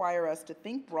require us to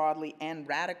think broadly and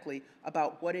radically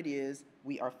about what it is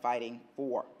we are fighting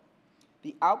for,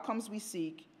 the outcomes we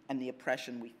seek, and the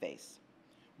oppression we face.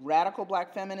 Radical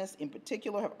black feminists in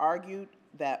particular have argued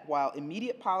that while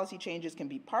immediate policy changes can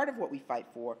be part of what we fight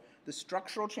for, the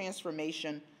structural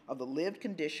transformation of the lived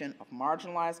condition of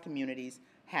marginalized communities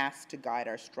has to guide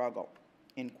our struggle,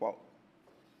 end quote.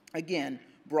 Again,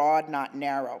 broad, not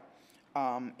narrow.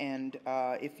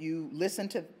 If you listen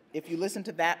to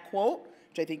that quote,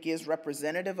 which I think is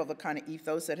representative of a kind of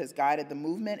ethos that has guided the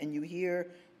movement, and you hear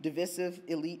divisive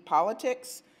elite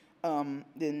politics,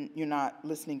 then you're not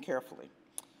listening carefully.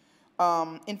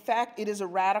 In fact, it is a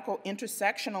radical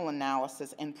intersectional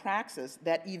analysis and praxis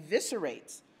that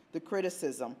eviscerates the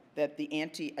criticism that the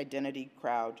anti-identity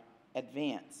crowd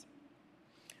advance.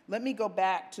 Let me go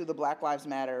back to the Black Lives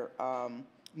Matter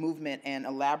movement and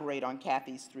elaborate on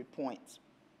Kathy's 3 points.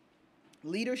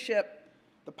 Leadership,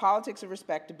 the politics of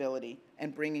respectability,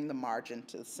 and bringing the margin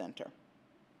to the center.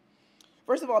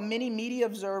 First of all, many media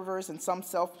observers and some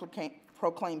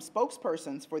self-proclaimed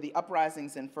spokespersons for the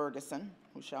uprisings in Ferguson,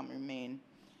 who shall remain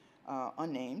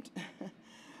unnamed,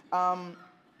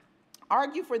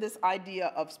 argue for this idea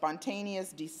of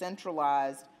spontaneous,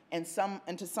 decentralized, and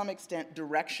to some extent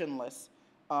directionless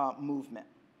movement.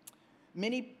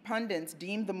 Many pundits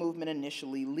deemed the movement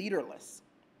initially leaderless.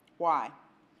 Why?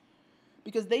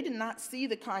 Because they did not see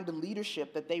the kind of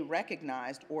leadership that they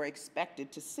recognized or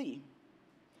expected to see.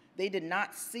 They did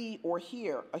not see or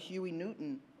hear a Huey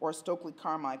Newton or a Stokely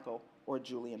Carmichael or a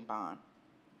Julian Bond.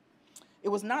 It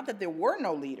was not that there were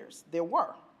no leaders, there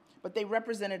were, but they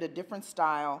represented a different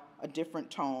style, a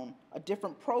different tone, a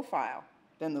different profile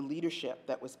than the leadership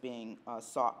that was being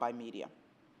sought by media.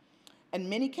 And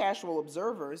many casual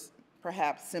observers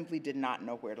perhaps simply did not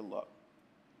know where to look.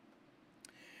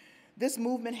 This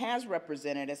movement has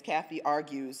represented, as Kathy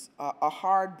argues, a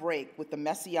hard break with the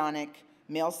messianic,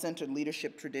 male-centered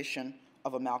leadership tradition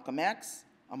of a Malcolm X,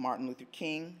 a Martin Luther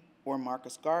King, or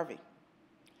Marcus Garvey.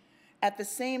 At the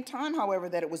same time, however,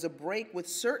 that it was a break with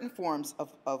certain forms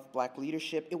of Black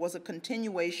leadership, it was a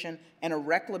continuation and a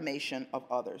reclamation of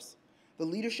others. The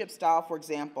leadership style, for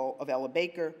example, of Ella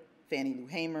Baker, Fannie Lou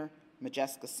Hamer,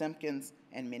 Majeska Simpkins,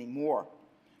 and many more.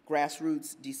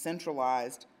 Grassroots,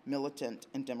 decentralized, militant,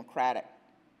 and democratic.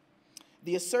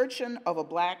 The assertion of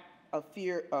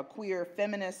a queer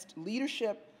feminist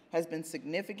leadership has been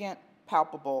significant,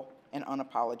 palpable, and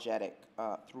unapologetic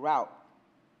throughout.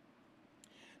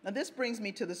 Now, this brings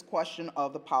me to this question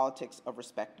of the politics of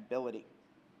respectability.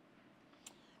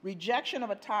 Rejection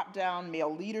of a top-down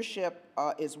male leadership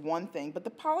is one thing, but the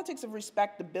politics of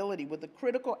respectability with the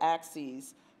critical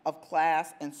axes of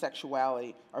class and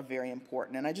sexuality are very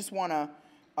important. And I just want to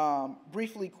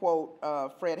briefly quote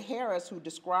Fred Harris, who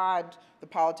described the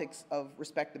politics of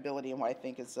respectability in what I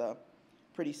think is a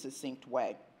pretty succinct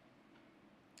way.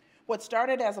 What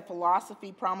started as a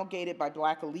philosophy promulgated by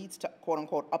Black elites to,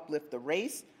 quote-unquote, uplift the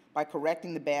race by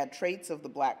correcting the bad traits of the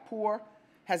Black poor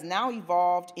has now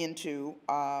evolved into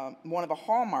one of the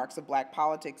hallmarks of Black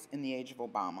politics in the age of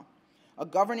Obama. A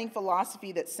governing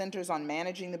philosophy that centers on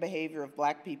managing the behavior of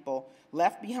Black people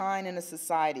left behind in a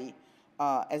society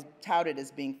as touted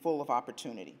as being full of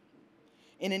opportunity.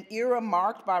 In an era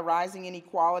marked by rising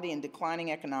inequality and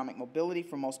declining economic mobility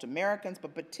for most Americans,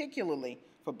 but particularly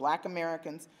for Black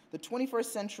Americans, the 21st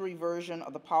century version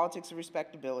of the politics of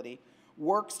respectability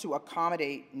works to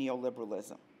accommodate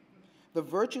neoliberalism. The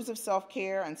virtues of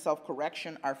self-care and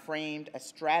self-correction are framed as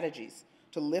strategies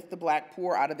to lift the Black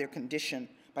poor out of their condition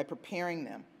by preparing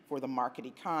them for the market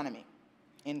economy,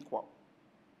 end quote.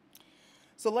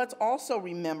 So let's also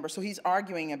remember, so he's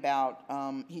arguing about,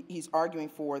 he's arguing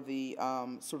for the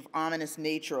sort of ominous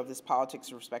nature of this politics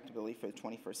of respectability for the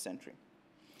 21st century.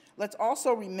 Let's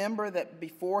also remember that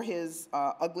before his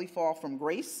ugly fall from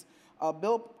grace,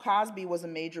 Bill Cosby was a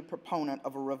major proponent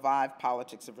of a revived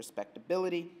politics of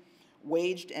respectability,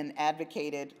 waged and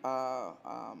advocated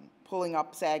pulling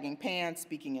up sagging pants,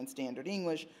 speaking in standard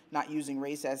English, not using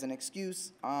race as an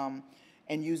excuse,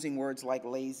 and using words like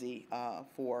lazy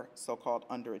for so-called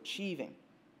underachieving.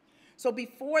 So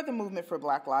before the movement for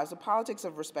Black Lives, the politics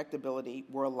of respectability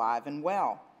were alive and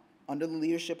well under the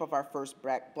leadership of our first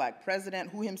Black president,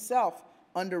 who himself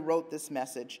underwrote this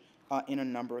message in a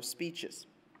number of speeches.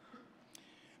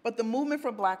 But the movement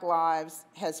for Black Lives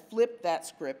has flipped that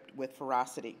script with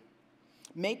ferocity,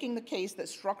 making the case that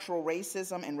structural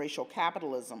racism and racial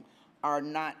capitalism are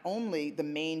not only the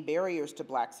main barriers to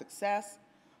Black success,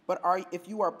 but if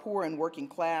you are poor and working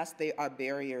class, they are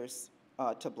barriers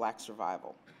to Black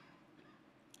survival.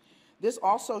 This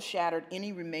also shattered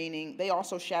any remaining, they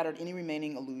also shattered any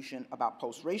remaining illusion about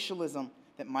post-racialism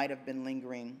that might have been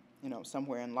lingering,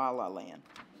 somewhere in La La Land.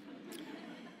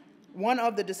 One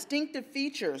of the distinctive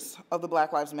features of the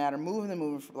Black Lives Matter movement, the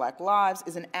movement for Black Lives,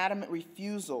 is an adamant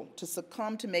refusal to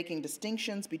succumb to making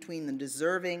distinctions between the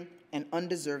deserving and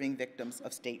undeserving victims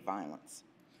of state violence.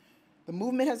 The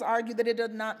movement has argued that it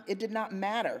did not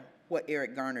matter what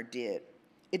Eric Garner did.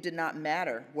 It did not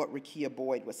matter what Rekia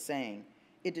Boyd was saying.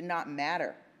 It did not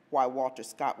matter why Walter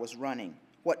Scott was running,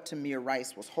 what Tamir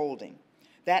Rice was holding.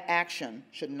 That action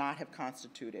should not have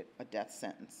constituted a death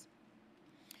sentence.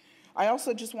 I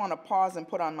also just want to pause and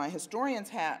put on my historian's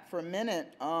hat for a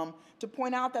minute to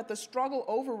point out that the struggle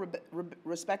over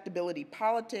respectability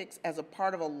politics as a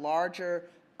part of a larger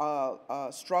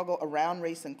struggle around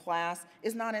race and class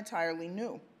is not entirely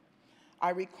new. I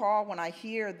recall when I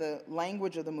hear the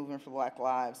language of the Movement for Black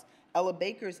Lives, Ella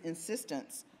Baker's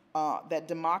insistence that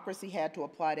democracy had to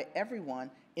apply to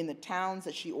everyone in the towns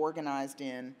that she organized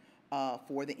in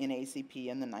for the NAACP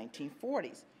in the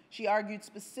 1940s. She argued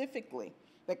specifically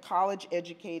that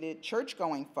college-educated,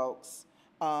 church-going folks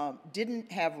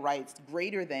didn't have rights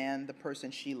greater than the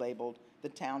person she labeled the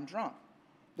town drunk,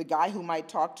 the guy who might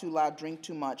talk too loud, drink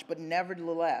too much, but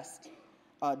nevertheless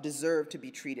deserved to be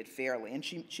treated fairly. And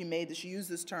she used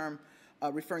this term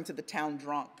referring to the town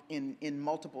drunk in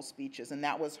multiple speeches, and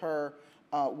that was her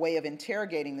way of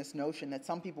interrogating this notion that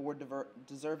some people were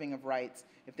deserving of rights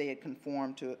if they had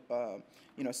conformed to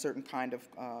a certain kind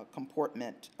of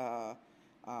comportment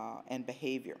and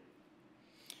behavior.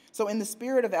 So in the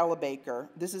spirit of Ella Baker,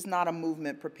 this is not a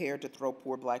movement prepared to throw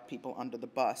poor black people under the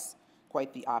bus,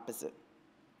 quite the opposite.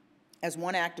 As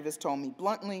one activist told me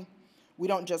bluntly, we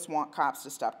don't just want cops to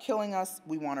stop killing us,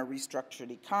 we want a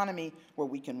restructured economy where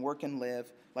we can work and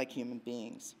live like human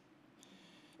beings.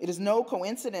 It is no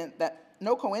coincidence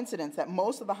that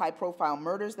most of the high-profile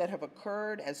murders that have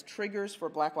occurred as triggers for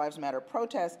Black Lives Matter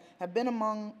protests have been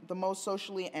among the most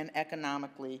socially and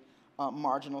economically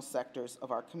marginal sectors of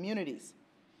our communities.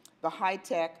 The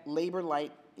high-tech,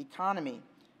 labor-light economy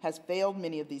has failed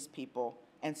many of these people,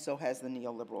 and so has the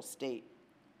neoliberal state.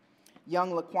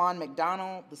 Young Laquan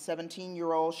McDonald, the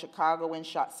 17-year-old Chicagoan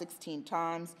shot 16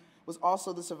 times, was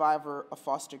also the survivor of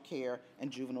foster care and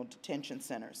juvenile detention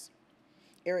centers.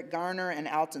 Eric Garner and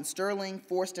Alton Sterling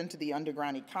forced into the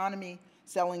underground economy,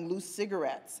 selling loose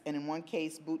cigarettes and, in one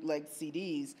case, bootleg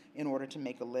CDs in order to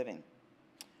make a living.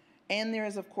 And there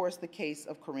is, of course, the case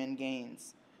of Corinne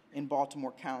Gaines in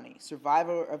Baltimore County,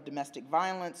 survivor of domestic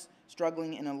violence,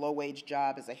 struggling in a low-wage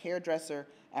job as a hairdresser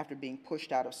after being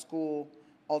pushed out of school,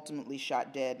 ultimately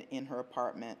shot dead in her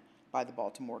apartment by the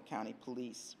Baltimore County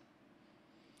Police.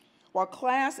 While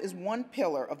class is one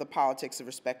pillar of the politics of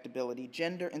respectability,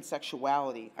 gender and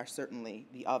sexuality are certainly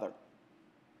the other.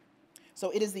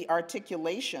 So it is the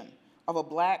articulation of a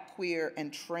black, queer,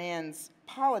 and trans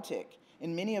politic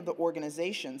in many of the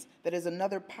organizations that is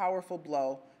another powerful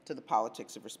blow to the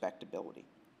politics of respectability.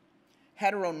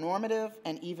 Heteronormative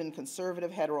and even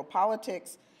conservative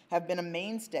heteropolitics have been a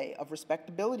mainstay of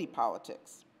respectability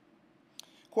politics.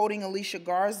 Quoting Alicia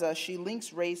Garza, she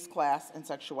links race, class, and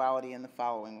sexuality in the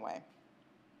following way.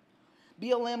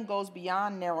 BLM goes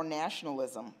beyond narrow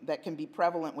nationalism that can be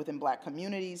prevalent within black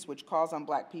communities, which calls on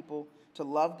black people to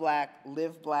love black,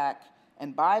 live black,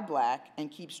 and buy black,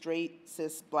 and keep straight,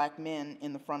 cis black men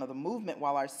in the front of the movement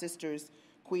while our sisters,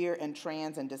 queer and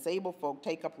trans and disabled folk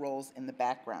take up roles in the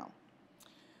background.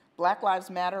 Black Lives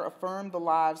Matter affirmed the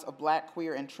lives of black,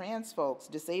 queer, and trans folks,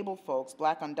 disabled folks,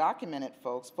 black undocumented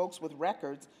folks, folks with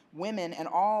records, women, and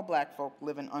all black folk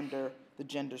living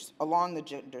along the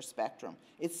gender spectrum.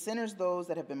 It centers those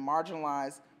that have been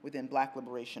marginalized within black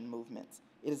liberation movements.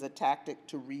 It is a tactic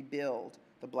to rebuild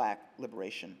the black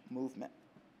liberation movement.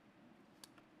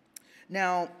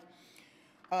 Now,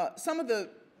 some of the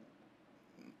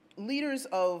leaders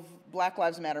of Black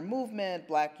Lives Matter movement,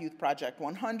 Black Youth Project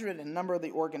 100, and a number of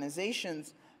the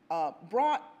organizations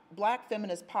brought black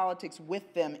feminist politics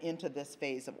with them into this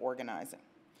phase of organizing.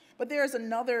 But there's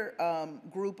another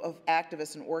group of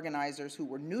activists and organizers who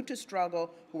were new to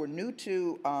struggle, who were new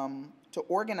to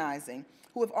organizing,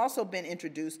 who have also been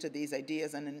introduced to these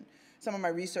ideas. And in some of my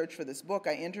research for this book,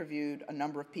 I interviewed a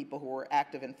number of people who were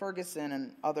active in Ferguson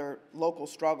and other local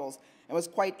struggles. It was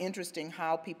quite interesting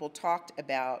how people talked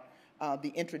about the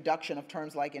introduction of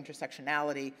terms like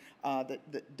intersectionality,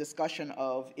 the discussion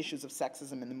of issues of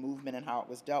sexism in the movement and how it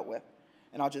was dealt with.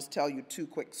 And I'll just tell you two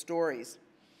quick stories.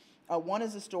 One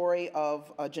is the story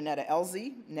of Netta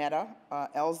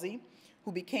Elzy,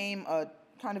 who became a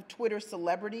kind of Twitter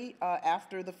celebrity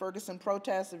after the Ferguson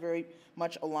protests, very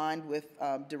much aligned with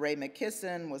DeRay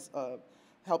McKisson,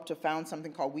 helped to found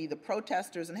something called We the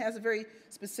Protesters, and has a very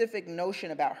specific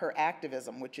notion about her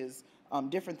activism, which is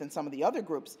different than some of the other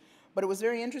groups. But it was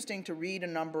very interesting to read a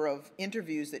number of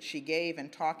interviews that she gave and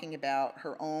talking about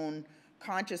her own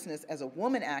consciousness as a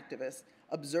woman activist,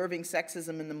 observing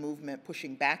sexism in the movement,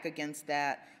 pushing back against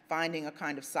that, finding a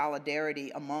kind of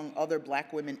solidarity among other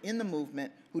black women in the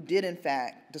movement who did in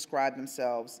fact describe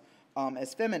themselves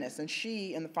as feminists. And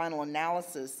she, in the final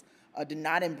analysis, did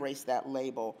not embrace that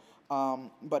label,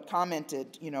 but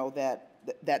commented,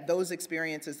 that those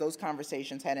experiences, those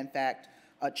conversations had in fact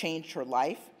changed her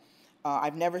life.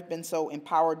 I've never been so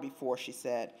empowered before, she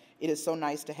said. It is so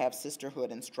nice to have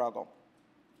sisterhood and struggle.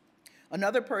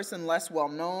 Another person less well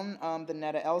known than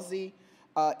Natalie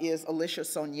is Alicia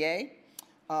Saunier.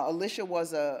 Alicia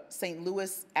was a St.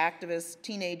 Louis activist,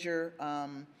 teenager,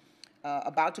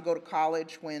 about to go to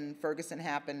college when Ferguson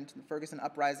happened. The Ferguson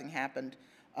uprising happened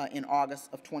in August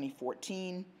of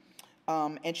 2014.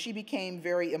 And she became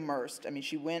very immersed. I mean,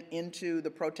 she went into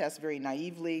the protests very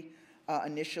naively,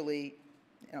 initially,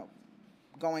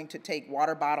 going to take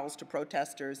water bottles to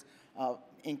protesters,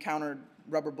 encountered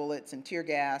rubber bullets and tear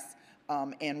gas,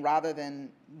 and rather than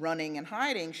running and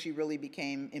hiding, she really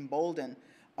became emboldened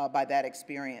by that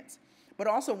experience. But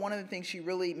also one of the things she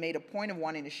really made a point of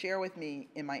wanting to share with me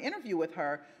in my interview with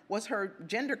her was her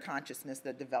gender consciousness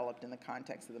that developed in the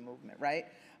context of the movement, right?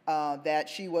 That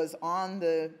she was on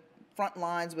the front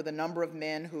lines with a number of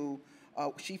men who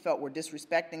she felt were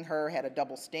disrespecting her, had a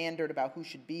double standard about who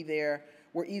should be there,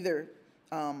 were either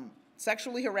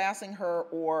sexually harassing her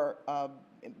or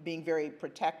being very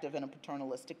protective in a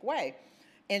paternalistic way.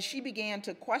 And she began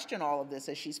to question all of this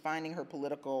as she's finding her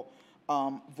political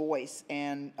voice,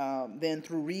 and then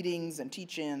through readings and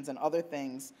teach-ins and other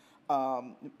things,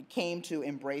 came to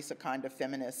embrace a kind of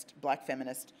feminist, black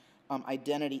feminist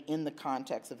identity in the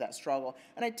context of that struggle.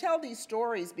 And I tell these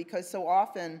stories because so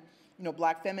often,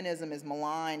 black feminism is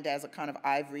maligned as a kind of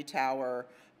ivory tower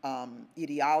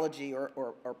ideology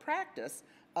or practice,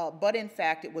 but in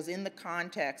fact it was in the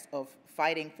context of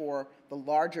fighting for the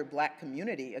larger black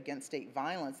community against state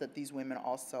violence that these women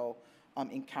also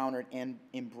encountered and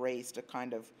embraced a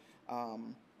kind of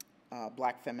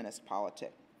black feminist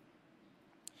politic.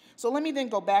 So let me then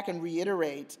go back and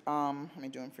reiterate, how am I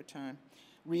doing for time?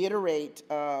 Reiterate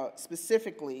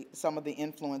specifically some of the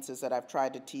influences that I've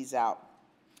tried to tease out.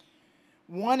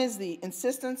 One is the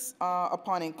insistence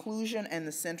upon inclusion and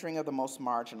the centering of the most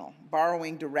marginal,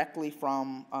 borrowing directly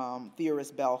from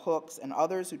theorist bell hooks and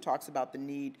others, who talks about the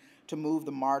need to move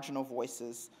the marginal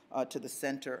voices to the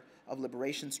center of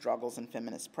liberation struggles and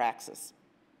feminist praxis.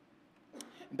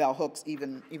 Bell Hooks,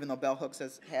 even though Bell Hooks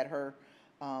has had her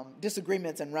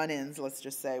disagreements and run-ins, let's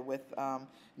just say, with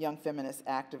young feminist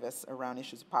activists around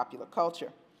issues of popular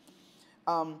culture.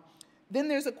 Then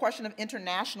there's a question of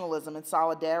internationalism and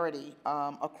solidarity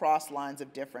across lines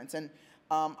of difference. And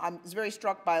I was very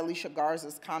struck by Alicia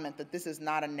Garza's comment that this is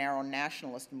not a narrow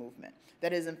nationalist movement.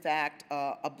 That is, in fact,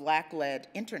 a black-led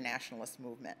internationalist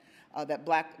movement.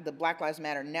 The Black Lives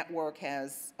Matter Network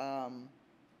has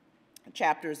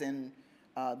chapters in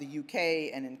the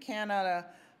UK and in Canada.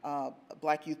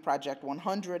 Black Youth Project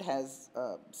 100 has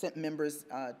sent members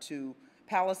to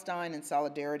Palestine in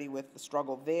solidarity with the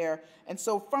struggle there. And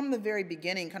so from the very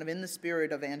beginning, kind of in the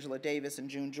spirit of Angela Davis and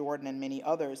June Jordan and many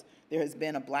others, there has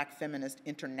been a black feminist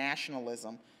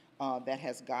internationalism that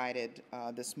has guided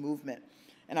this movement.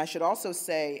 And I should also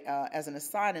say, as an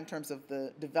aside, in terms of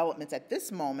the developments at this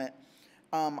moment,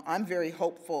 I'm very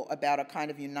hopeful about a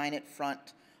kind of united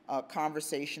front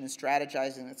conversation and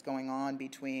strategizing that's going on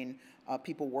between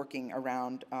people working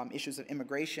around issues of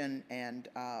immigration and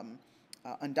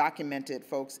undocumented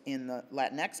folks in the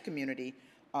Latinx community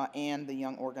and the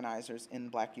young organizers in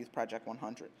Black Youth Project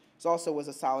 100. There also was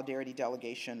a solidarity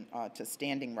delegation to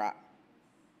Standing Rock.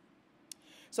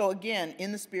 So again,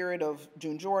 in the spirit of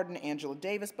June Jordan, Angela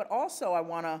Davis, but also I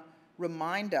want to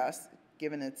remind us,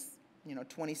 given it's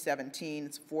 2017,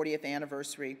 it's 40th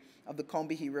anniversary of the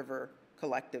Combahee River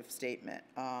Collective Statement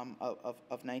of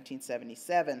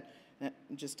 1977.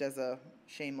 Just as a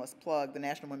shameless plug, the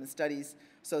National Women's Studies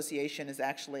Association is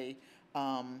actually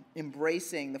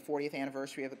embracing the 40th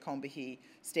anniversary of the Combahee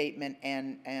Statement,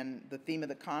 and the theme of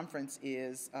the conference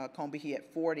is Combahee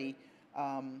at 40,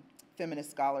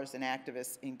 feminist scholars and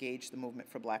activists engage the movement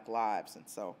for Black lives, and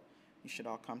so you should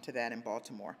all come to that in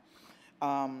Baltimore.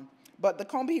 But the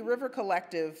Combahee River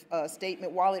Collective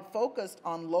Statement, while it focused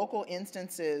on local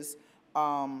instances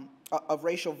of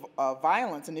racial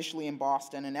violence, initially in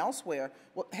Boston and elsewhere,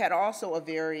 had also a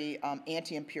very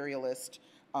anti-imperialist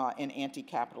and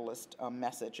anti-capitalist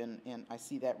message, and I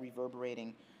see that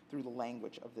reverberating through the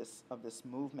language of this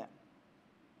movement.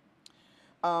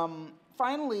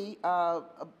 Finally,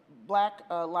 Black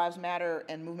Lives Matter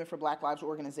and Movement for Black Lives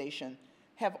organization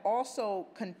have also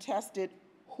contested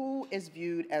who is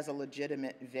viewed as a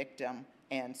legitimate victim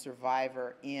and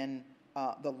survivor in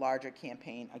the larger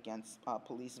campaign against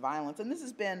police violence. And this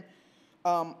has been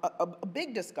a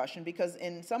big discussion because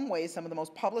in some ways, some of the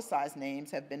most publicized names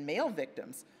have been male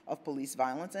victims of police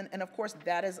violence. And of course,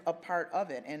 that is a part of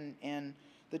it. And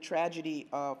the tragedy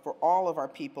for all of our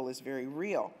people is very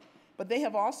real. But they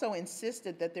have also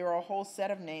insisted that there are a whole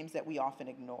set of names that we often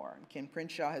ignore. Ken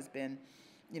Crenshaw has been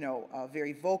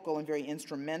very vocal and very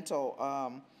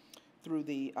instrumental through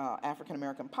the African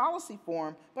American Policy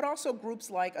Forum, but also groups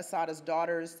like Assata's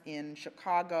Daughters in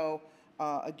Chicago,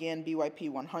 again, BYP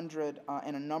 100,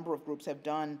 and a number of groups have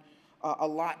done a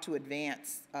lot to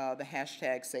advance the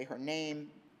hashtag Say Her Name,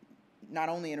 not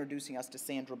only introducing us to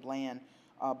Sandra Bland,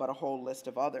 but a whole list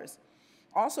of others.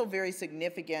 Also very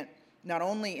significant, not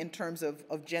only in terms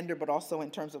of gender, but also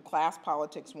in terms of class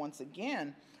politics once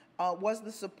again, was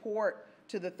the support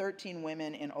to the 13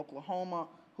 women in Oklahoma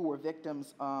who were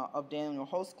victims of Daniel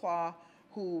Hostclaw,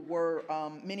 who were,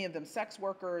 many of them sex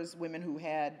workers, women who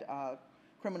had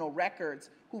criminal records,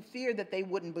 who feared that they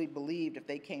wouldn't be believed if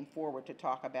they came forward to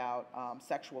talk about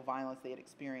sexual violence they had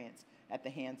experienced at the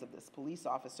hands of this police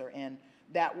officer. And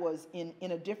that was in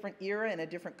a different era, in a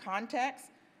different context.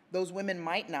 Those women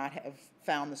might not have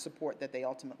found the support that they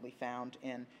ultimately found,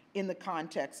 and in the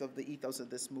context of the ethos of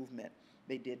this movement,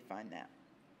 they did find that.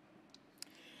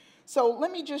 So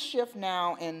let me just shift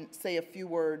now and say a few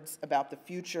words about the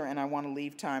future, and I want to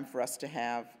leave time for us to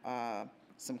have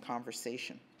some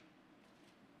conversation.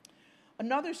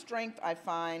 Another strength I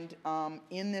find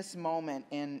in this moment,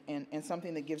 and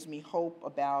something that gives me hope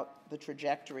about the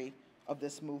trajectory of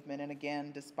this movement, and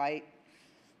again, despite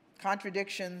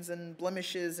contradictions and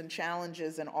blemishes and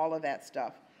challenges and all of that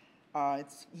stuff,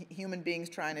 it's human beings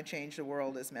trying to change the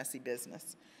world is messy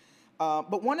business.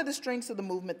 But one of the strengths of the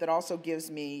movement that also gives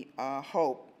me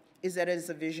hope is that it is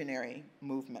a visionary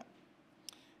movement.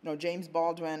 James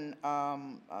Baldwin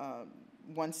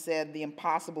once said, "The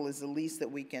impossible is the least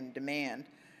that we can demand."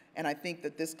 And I think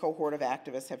that this cohort of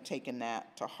activists have taken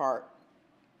that to heart.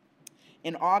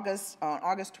 In August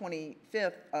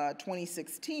 25th,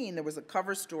 2016, there was a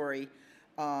cover story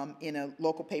in a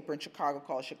local paper in Chicago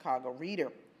called Chicago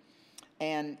Reader.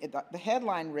 And the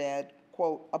headline read,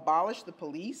 quote, "Abolish the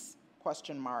police, ?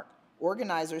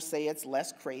 Organizers say it's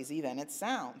less crazy than it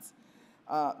sounds."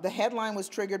 The headline was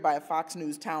triggered by a Fox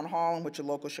News town hall in which a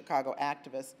local Chicago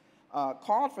activist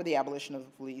called for the abolition of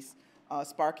the police,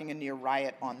 sparking a near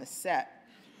riot on the set.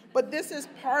 But this is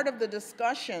part of the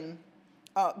discussion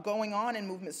going on in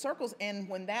movement circles, and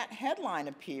when that headline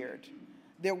appeared,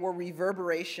 there were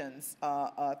reverberations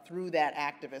through that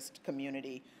activist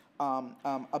community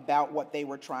about what they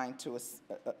were trying to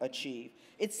achieve.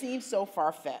 It seems so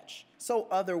far-fetched, so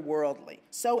otherworldly,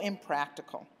 so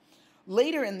impractical.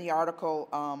 Later in the article,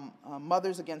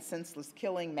 Mothers Against Senseless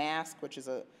Killing, MASK, which is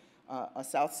a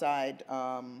South Side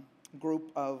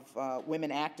group of women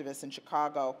activists in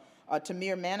Chicago,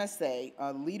 Tamir Manasseh,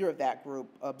 leader of that group,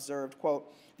 observed,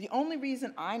 quote, "The only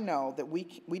reason I know that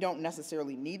we don't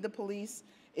necessarily need the police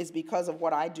is because of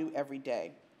what I do every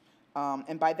day."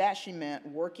 And by that she meant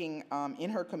working in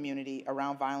her community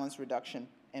around violence reduction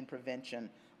and prevention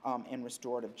and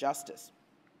restorative justice.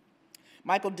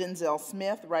 Michael Denzel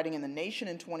Smith, writing in The Nation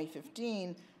in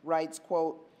 2015, writes,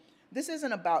 quote, "This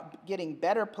isn't about getting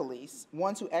better police,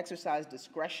 ones who exercise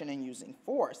discretion in using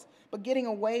force, but getting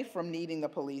away from needing the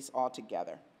police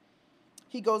altogether."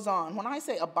 He goes on, "When I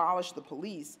say abolish the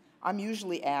police, I'm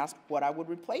usually asked what I would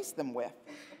replace them with.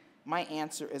 My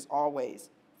answer is always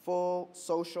full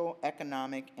social,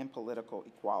 economic, and political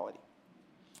equality."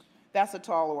 That's a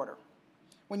tall order.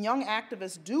 When young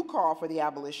activists do call for the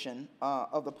abolition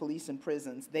of the police and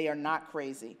prisons, they are not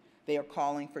crazy. They are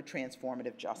calling for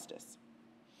transformative justice.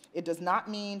 It does not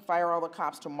mean fire all the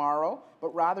cops tomorrow,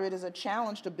 but rather it is a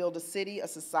challenge to build a city, a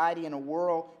society, and a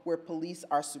world where police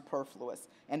are superfluous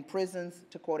and prisons,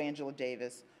 to quote Angela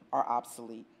Davis, are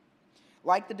obsolete.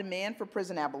 Like the demand for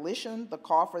prison abolition, the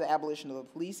call for the abolition of the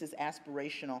police is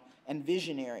aspirational and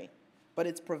visionary, but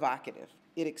it's provocative.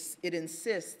 It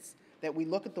insists that we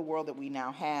look at the world that we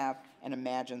now have and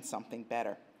imagine something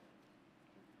better.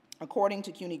 According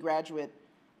to CUNY Graduate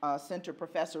Center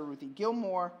professor Ruthie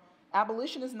Gilmore,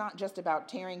 abolition is not just about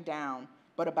tearing down,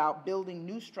 but about building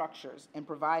new structures and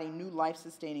providing new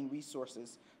life-sustaining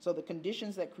resources so the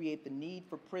conditions that create the need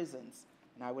for prisons,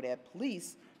 and I would add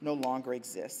police, no longer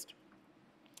exist.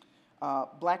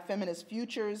 Black Feminist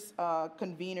Futures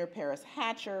convener Paris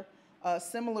Hatcher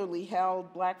similarly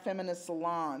held Black feminist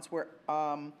salons where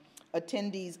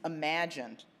attendees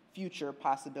imagined future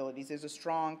possibilities. There's a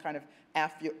strong kind of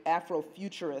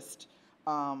Afrofuturist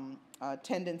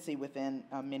tendency within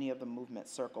many of the movement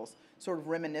circles, sort of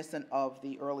reminiscent of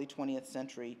the early 20th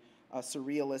century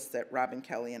surrealists that Robin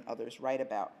Kelley and others write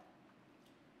about.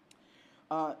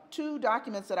 Two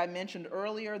documents that I mentioned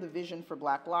earlier, the Vision for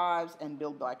Black Lives and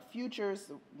Build Black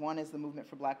Futures. One is the Movement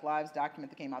for Black Lives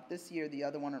document that came out this year. The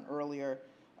other one, an earlier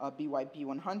BYP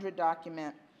 100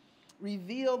 document,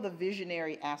 reveal the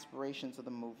visionary aspirations of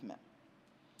the movement.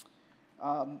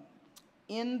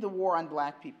 In the war on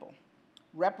Black people,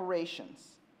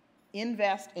 reparations,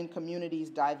 invest in communities,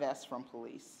 divest from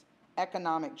police,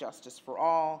 economic justice for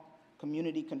all,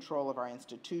 community control of our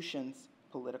institutions,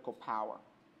 political power.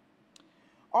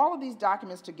 All of these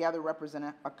documents together represent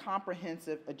a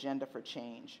comprehensive agenda for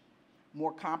change.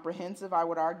 More comprehensive, I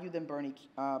would argue, than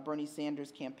Bernie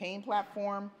Sanders' campaign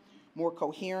platform, more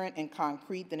coherent and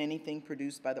concrete than anything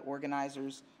produced by the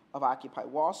organizers of Occupy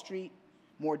Wall Street,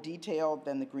 more detailed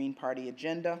than the Green Party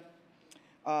agenda.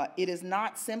 It is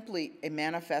not simply a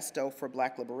manifesto for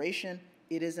Black liberation,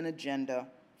 it is an agenda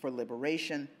for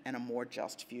liberation and a more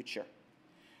just future.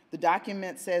 The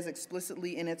document says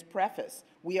explicitly in its preface,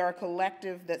 we are a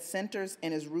collective that centers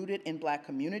and is rooted in Black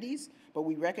communities, but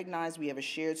we recognize we have a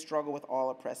shared struggle with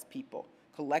all oppressed people.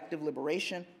 Collective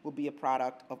liberation will be a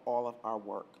product of all of our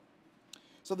work.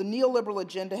 So the neoliberal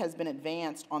agenda has been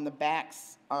advanced on the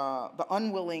backs, the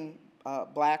unwilling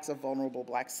Blacks of vulnerable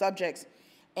Black subjects,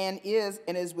 and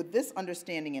is with this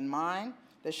understanding in mind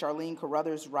that Charlene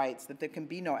Carruthers writes that there can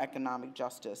be no economic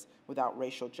justice without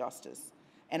racial justice.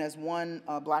 And as one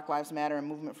Black Lives Matter and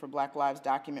Movement for Black Lives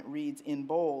document reads in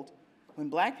bold, when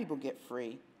Black people get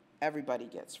free, everybody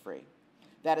gets free.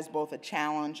 That is both a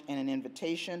challenge and an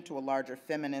invitation to a larger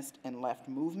feminist and left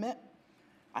movement.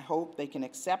 I hope they can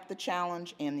accept the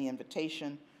challenge and the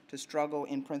invitation to struggle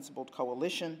in principled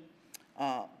coalition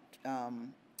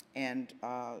and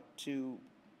to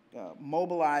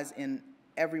mobilize in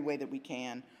every way that we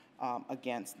can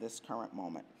against this current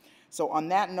moment. So on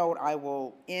that note, I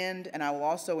will end, and I will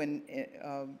also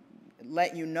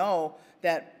let you know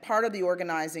that part of the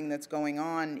organizing that's going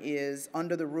on is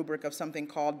under the rubric of something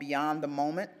called Beyond the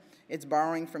Moment. It's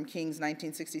borrowing from King's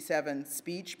 1967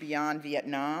 speech, Beyond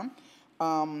Vietnam,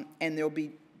 and there'll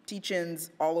be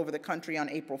teach-ins all over the country on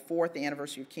April 4th, the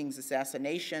anniversary of King's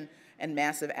assassination, and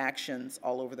massive actions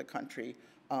all over the country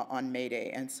on May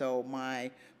Day. And so my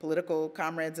political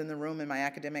comrades in the room and my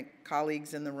academic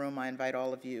colleagues in the room, I invite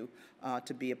all of you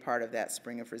to be a part of that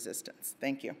spring of resistance.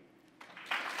 Thank you.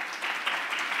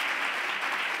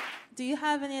 Do you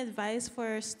have any advice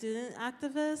for student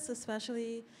activists,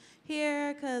 especially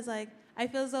here? Because like, I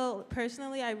feel as though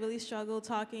personally I really struggle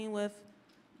talking with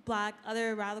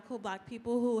other radical Black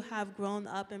people who have grown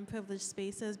up in privileged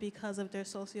spaces because of their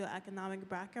socioeconomic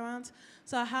backgrounds.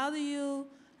 So how do you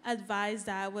advise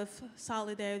that with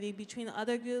solidarity between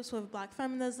other groups with Black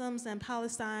feminisms and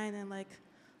Palestine and like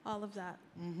all of that?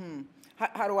 Mm-hmm.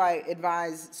 How do I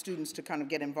advise students to kind of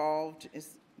get involved?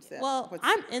 Well,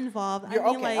 I'm involved. You're,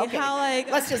 I mean, okay, like, okay. how,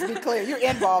 like, let's just be clear. You're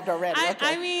involved already.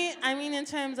 I mean, in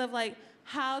terms of like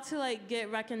how to like get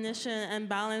recognition and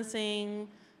balancing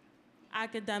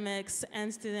academics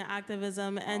and student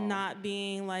activism and not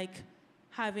being like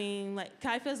having like,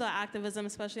 I feel as though activism,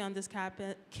 especially on this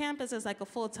campus, is like a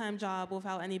full-time job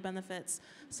without any benefits.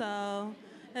 So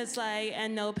it's like,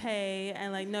 and no pay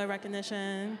and like no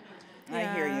recognition.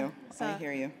 I hear you. So I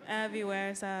hear you.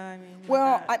 Everywhere. So I mean.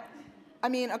 Well, I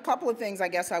mean, a couple of things I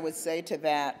guess I would say to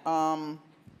that. I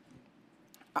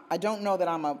don't know that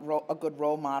I'm a good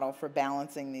role model for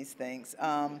balancing these things.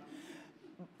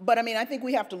 But I mean, I think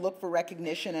we have to look for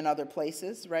recognition in other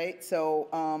places, right?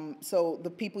 So, so the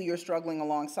people you're struggling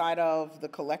alongside of, the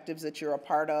collectives that you're a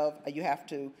part of, you have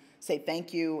to say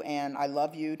thank you and I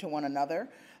love you to one another.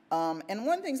 And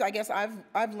one of the things I guess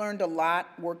I've learned a lot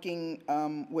working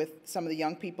with some of the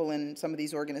young people in some of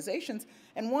these organizations,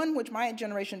 and one which my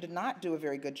generation did not do a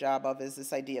very good job of is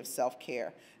this idea of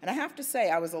self-care. And I have to say,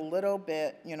 I was a little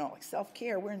bit, you know, like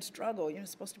self-care, we're in struggle, you know,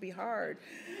 it's supposed to be hard.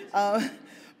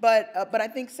 But I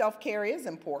think self-care is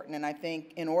important, and I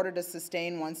think in order to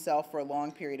sustain oneself for a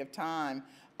long period of time,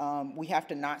 we have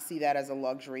to not see that as a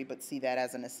luxury, but see that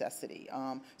as a necessity.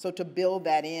 So to build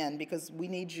that in, because we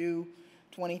need you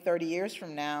 20, 30 years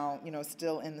from now, you know,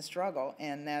 still in the struggle,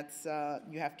 and that's,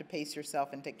 you have to pace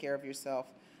yourself and take care of yourself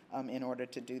in order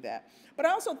to do that. But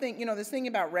I also think, you know, this thing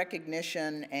about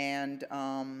recognition and,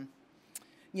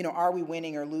 you know, are we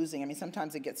winning or losing? I mean,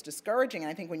 sometimes it gets discouraging, and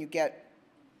I think when you get,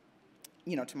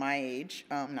 you know, to my age,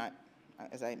 not,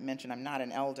 as I mentioned, I'm not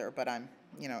an elder, but I'm,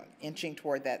 you know, inching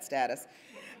toward that status.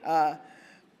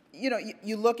 You know,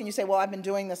 you look and you say, well, I've been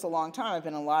doing this a long time. I've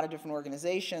been in a lot of different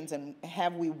organizations, and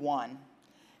have we won?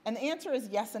 And the answer is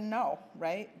yes and no,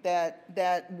 right?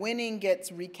 That winning gets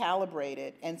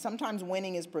recalibrated, and sometimes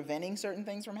winning is preventing certain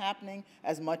things from happening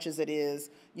as much as it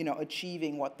is, you know,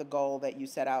 achieving what the goal that you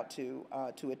set out to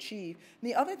achieve.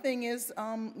 And the other thing is,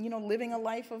 you know, living a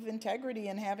life of integrity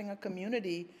and having a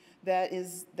community that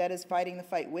is fighting the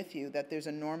fight with you. That there's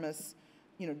enormous,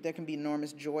 you know, there can be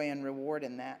enormous joy and reward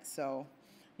in that. So,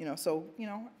 you know,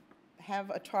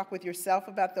 have a talk with yourself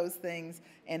about those things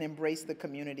and embrace the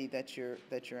community that you're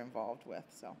involved with.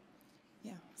 So,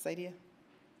 Yeah, Saidia?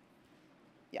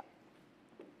 Yeah.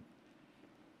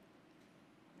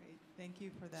 Great, thank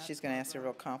you for that. She's going to ask a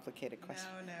real complicated question.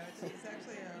 No, it's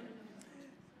actually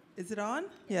is it on?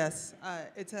 Yes.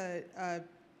 It's a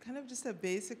kind of just a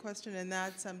basic question, and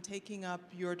that's taking up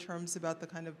your terms about the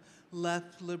kind of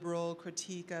left liberal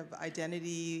critique of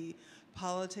identity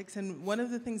politics. And one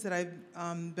of the things that I've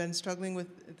been struggling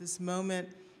with at this moment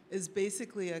is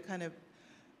basically a kind of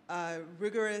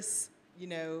rigorous,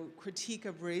 critique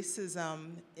of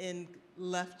racism in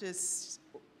leftist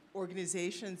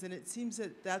organizations. And it seems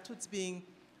that that's what's being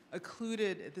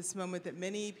occluded at this moment, that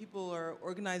many people are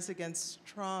organized against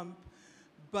Trump,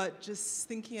 but just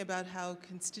thinking about how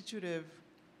constitutive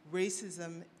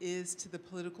racism is to the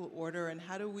political order, and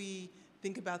how do we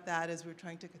think about that as we're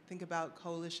trying to think about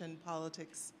coalition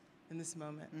politics in this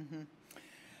moment? Mm-hmm.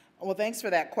 Well, thanks for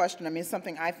that question. I mean, it's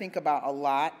something I think about a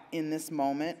lot in this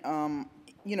moment. And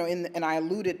I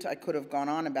alluded to, I could have gone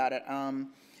on about it. A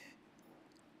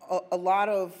lot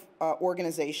of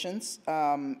organizations,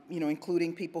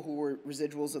 including people who were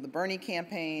residuals of the Bernie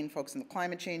campaign, folks in the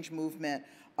climate change movement,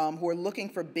 who are looking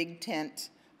for big tent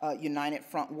United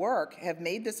Front work, have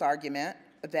made this argument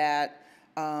that,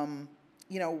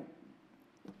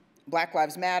 Black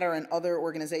Lives Matter and other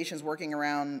organizations working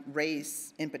around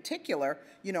race in particular,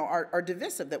 are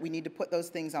divisive, that we need to put those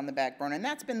things on the back burner. And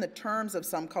that's been the terms of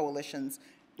some coalitions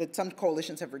that some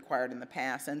coalitions have required in the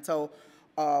past. And so,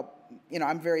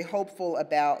 I'm very hopeful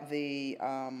about the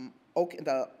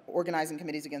Organizing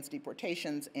Committees Against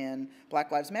Deportations and Black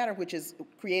Lives Matter, which is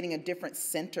creating a different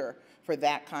center for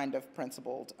that kind of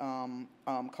principled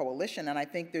coalition. And I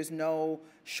think there's no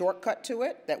shortcut to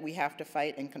it, that we have to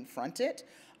fight and confront it.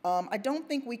 I don't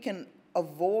think we can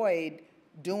avoid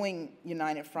doing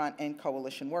United Front and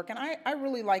coalition work. And I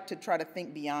really like to try to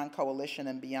think beyond coalition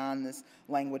and beyond this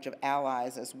language of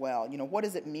allies as well. What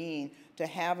does it mean to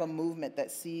have a movement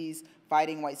that sees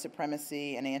fighting white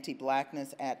supremacy and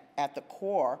anti-blackness at the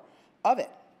core of it?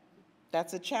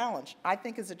 That's a challenge. I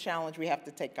think it's a challenge we have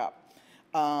to take up.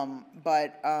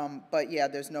 But yeah,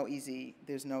 there's no easy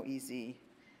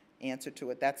answer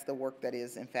to it. That's the work that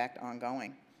is in fact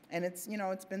ongoing. And it's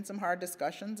been some hard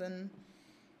discussions and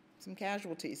some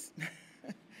casualties.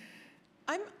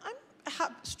 I'm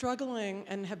struggling,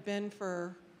 and have been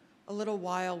for a little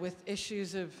while, with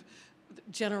issues of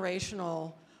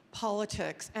generational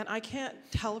politics. And I can't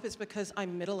tell if it's because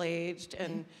I'm middle-aged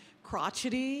and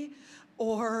crotchety,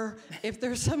 or if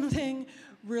there's something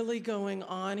really going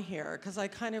on here. Because I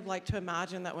kind of like to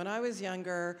imagine that when I was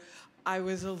younger, I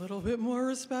was a little bit more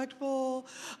respectful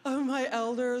of my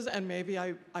elders, and maybe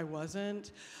I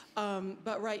wasn't.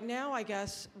 But right now, I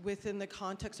guess, within the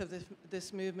context of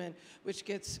this movement, which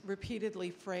gets repeatedly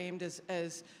framed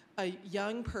as a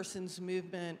young person's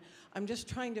movement, I'm just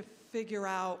trying to figure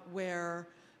out where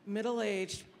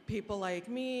middle-aged people like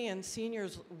me and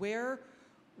seniors, where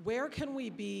can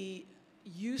we be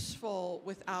useful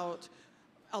without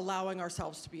allowing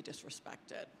ourselves to be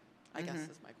disrespected, I guess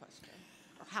is my question.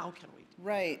 Or how can we?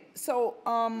 Right. So,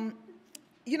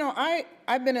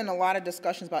 I've been in a lot of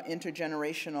discussions about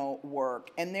intergenerational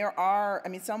work, and there are,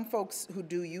 some folks who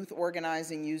do youth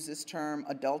organizing use this term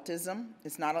adultism.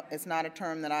 It's not a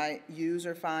term that I use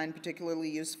or find particularly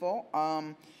useful,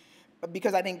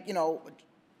 because I think,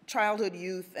 childhood,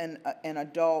 youth, and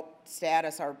adult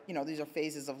status are, these are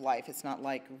phases of life. It's not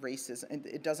like races.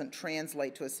 It doesn't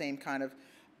translate to the same kind of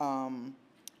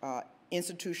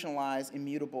institutionalized,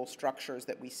 immutable structures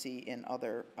that we see in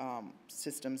other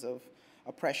systems of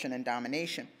oppression and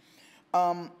domination.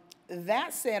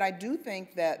 That said, I do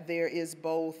think that there is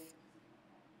both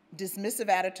dismissive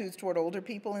attitudes toward older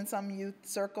people in some youth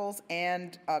circles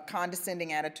and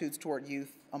condescending attitudes toward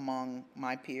youth among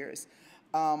my peers.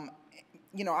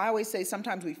 I always say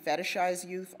sometimes we fetishize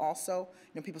youth also.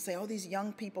 People say, oh, these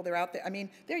young people, they're out there.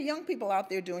 There are young people out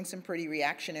there doing some pretty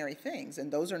reactionary things, and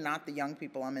those are not the young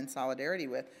people I'm in solidarity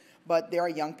with. But there are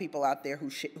young people out there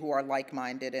who are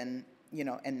like-minded, and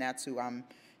that's who I'm,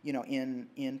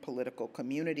 in political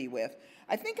community with.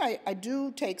 I think I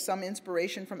do take some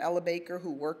inspiration from Ella Baker,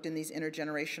 who worked in these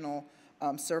intergenerational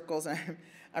circles. And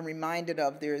I'm reminded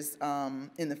of, there's,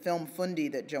 in the film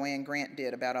Fundi that Joanne Grant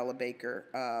did about Ella Baker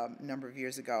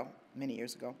many years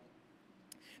ago,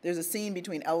 there's a scene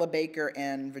between Ella Baker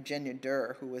and Virginia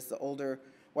Durr, who was the older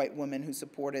white woman who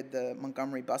supported the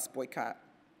Montgomery bus boycott.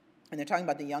 And they're talking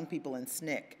about the young people in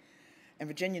SNCC. And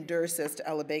Virginia Durr says to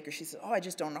Ella Baker, she says, oh, I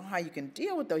just don't know how you can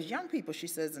deal with those young people, she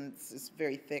says, and it's this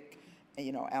very thick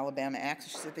Alabama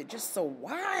accent. She said, they're just so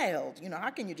wild. How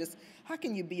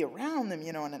can you be around them?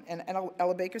 And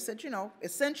Ella Baker said,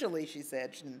 essentially, she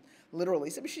said, she didn't literally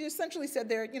say, but she essentially said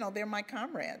they're my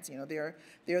comrades.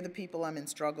 They're the people I'm in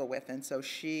struggle with. And so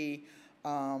she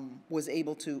was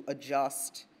able to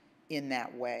adjust in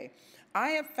that way. I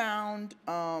have found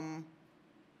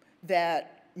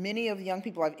that many of the young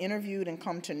people I've interviewed and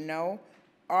come to know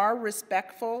are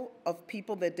respectful of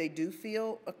people that they do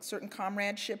feel a certain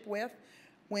comradeship with.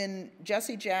 When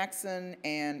Jesse Jackson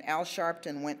and Al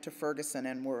Sharpton went to Ferguson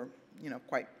and were,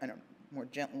 quite, more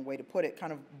gentle way to put it,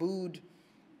 kind of booed,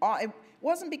 it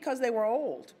wasn't because they were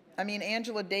old. I mean,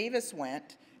 Angela Davis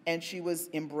went, and she was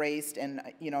embraced, and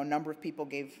a number of people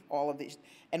gave all of these.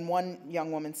 And one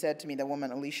young woman said to me, the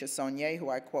woman Alicia Saunier, who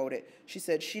I quoted, she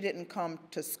said she didn't come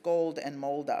to scold and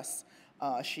mold us.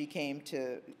 She came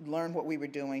to learn what we were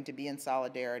doing, to be in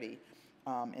solidarity,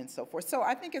 and so forth. So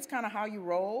I think it's kind of how you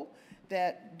roll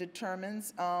that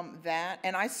determines that.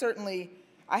 And I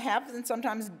have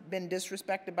sometimes been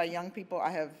disrespected by young people.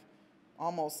 I have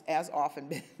almost as often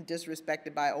been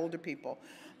disrespected by older people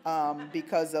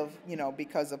because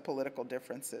of political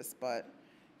differences. But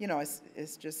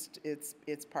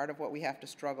it's part of what we have to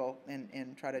struggle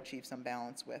and try to achieve some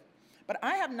balance with. But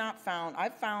I have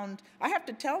I have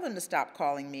to tell them to stop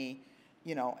calling me,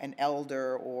 an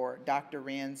elder or Dr.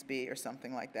 Ransby or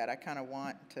something like that. I kind of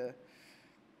want to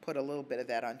put a little bit of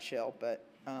that on chill, but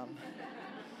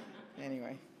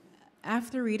anyway.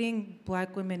 After reading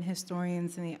Black Women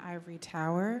Historians in the Ivory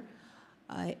Tower,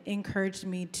 it encouraged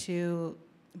me to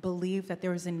believe that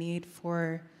there was a need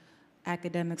for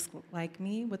academics like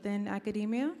me within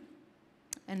academia.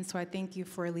 And so I thank you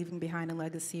for leaving behind a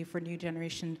legacy for a new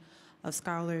generation of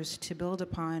scholars to build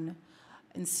upon.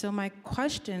 And so my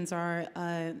questions are,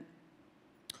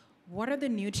 what are the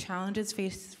new challenges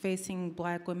facing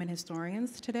Black women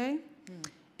historians today?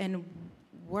 And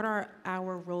what are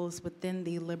our roles within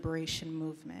the liberation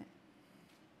movement?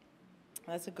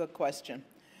 That's a good question.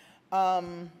 I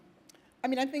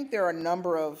think there are a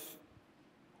number of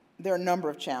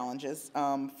challenges.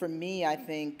 For me, I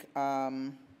think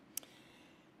in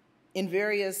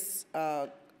various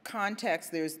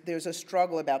contexts, there's a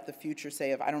struggle about the future,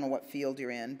 say, of I don't know what field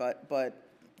you're in, but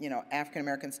African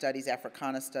American studies,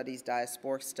 Africana studies,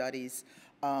 diasporic studies,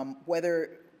 whether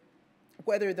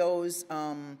those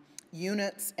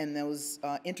units and those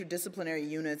interdisciplinary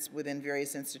units within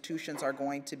various institutions are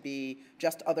going to be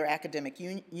just other academic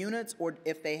units, or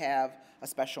if they have a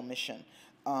special mission.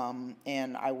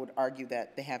 And I would argue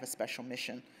that they have a special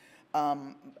mission.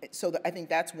 So I think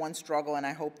that's one struggle, and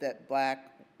I hope that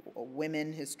Black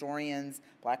women historians,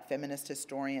 Black feminist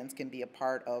historians can be a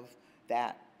part of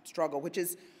that struggle, which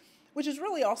is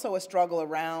really also a struggle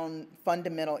around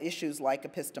fundamental issues like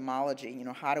epistemology.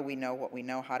 How do we know what we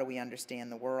know? How do we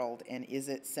understand the world? And is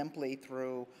it simply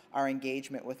through our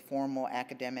engagement with formal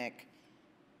academic,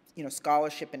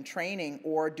 scholarship and training,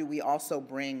 or do we also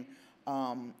bring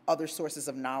other sources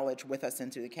of knowledge with us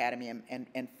into the academy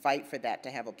and fight for that to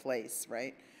have a place,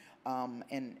 right?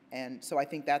 And so I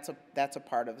think that's a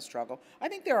part of the struggle. I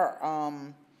think there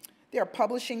are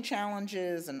publishing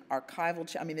challenges and archival.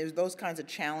 There's those kinds of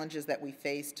challenges that we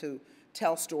face to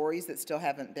tell stories that still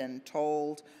haven't been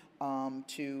told,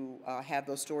 to have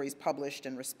those stories published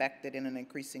and respected in an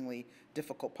increasingly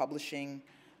difficult publishing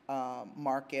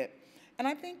market. And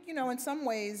I think, in some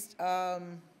ways,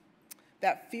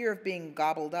 that fear of being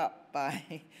gobbled up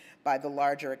by the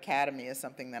larger academy is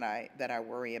something that I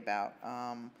worry about.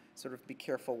 Sort of be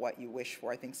careful what you wish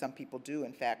for. I think some people do,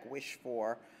 in fact, wish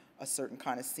for a certain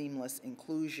kind of seamless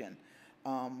inclusion.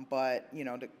 But,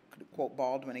 to quote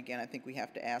Baldwin again, I think we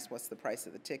have to ask what's the price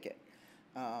of the ticket.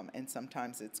 And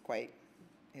sometimes it's quite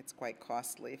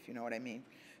costly, if you know what I mean.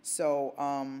 So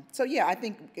yeah, I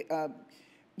think,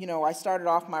 I started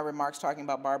off my remarks talking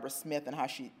about Barbara Smith and how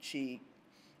she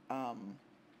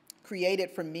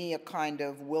created for me a kind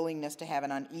of willingness to have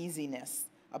an uneasiness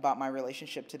about my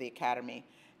relationship to the academy.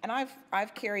 And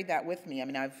I've carried that with me.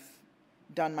 I've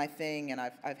done my thing, and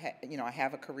I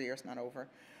have a career. It's not over.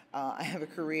 I have a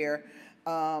career,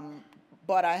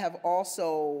 but I have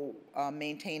also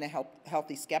maintained a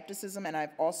healthy skepticism, and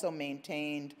I've also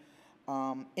maintained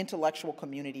intellectual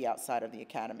community outside of the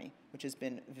academy, which has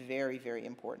been very, very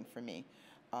important for me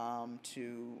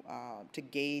to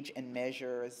gauge and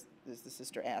measure, as the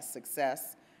sister asked,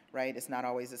 success. Right? It's not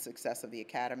always the success of the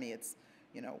academy. It's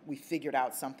we figured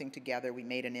out something together. We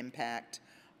made an impact.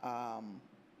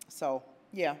 So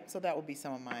that would be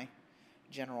some of my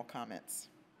general comments.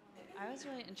 I was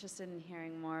really interested in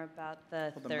hearing more about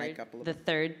the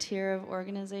third tier of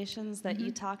organizations that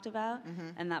you talked about,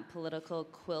 and that political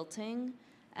quilting,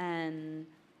 And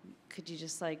could you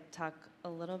just like talk a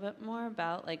little bit more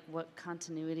about like what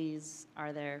continuities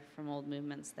are there from old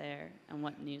movements there and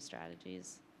what new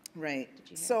strategies? Right.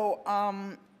 Did you hear? So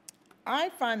I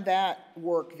find that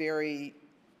work very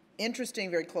interesting,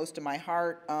 very close to my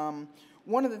heart.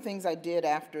 One of the things I did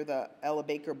after the Ella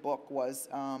Baker book was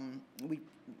I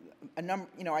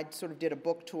sort of did a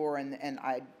book tour, and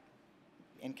I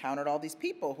encountered all these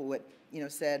people who had,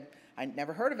 said, I'd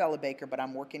never heard of Ella Baker, but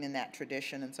I'm working in that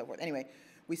tradition and so forth. Anyway,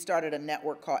 we started a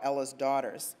network called Ella's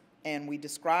Daughters, and we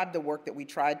described the work that we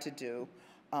tried to do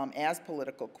as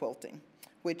political quilting,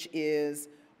 which is,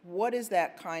 what is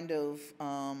that kind of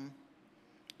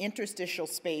interstitial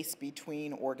space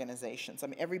between organizations? I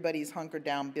mean, everybody's hunkered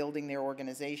down building their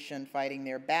organization, fighting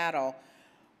their battle.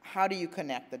 How do you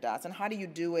connect the dots? And how do you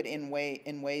do it in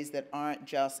ways that aren't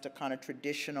just a kind of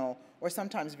traditional or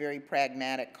sometimes very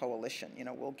pragmatic coalition?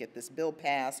 We'll get this bill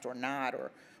passed or not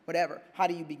or whatever. How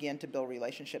do you begin to build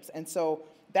relationships? And so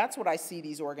that's what I see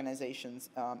these organizations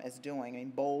as doing. I mean,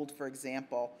 BOLD, for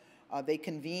example, they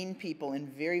convene people in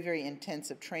very, very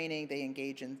intensive training. They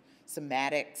engage in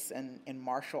somatics and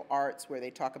martial arts where they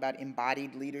talk about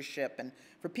embodied leadership, and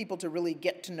for people to really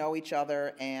get to know each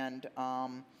other and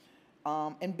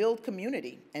build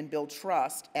community and build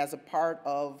trust as a part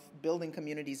of building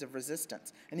communities of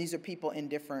resistance. And these are people in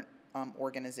different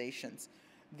organizations.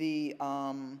 The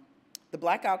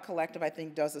Blackout Collective, I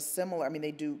think, does a similar, I mean,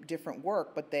 they do different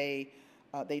work, but they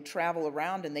travel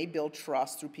around and they build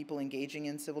trust through people engaging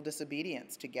in civil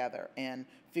disobedience together and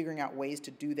figuring out ways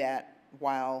to do that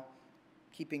while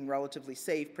keeping relatively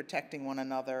safe, protecting one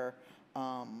another,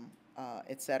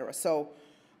 et cetera. So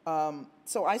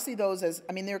I see those as,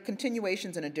 I mean, they're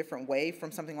continuations in a different way from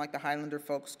something like the Highlander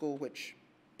Folk School, which,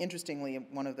 interestingly,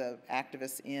 one of the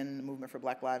activists in the Movement for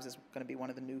Black Lives is going to be one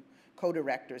of the new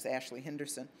co-directors, Ashley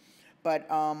Henderson. But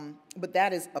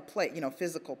that is a place,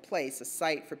 physical place, a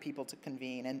site for people to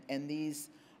convene. And these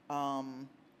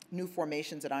new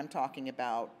formations that I'm talking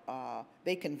about,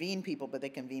 they convene people, but they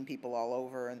convene people all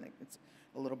over, and it's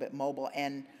a little bit mobile,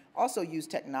 and also use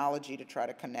technology to try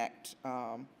to connect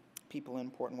people in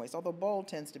important ways, although BOLD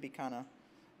tends to be kind of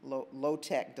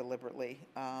low-tech deliberately.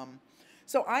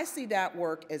 So I see that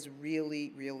work as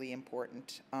really, really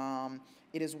important.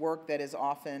 It is work that is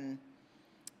often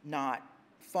not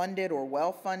funded or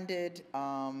well-funded.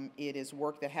 It is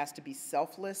work that has to be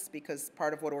selfless, because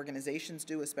part of what organizations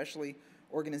do, especially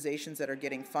organizations that are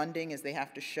getting funding, is they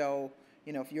have to show,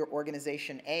 if you're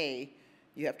organization A,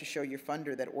 you have to show your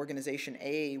funder that organization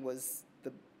A was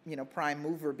the prime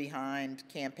mover behind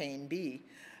campaign B,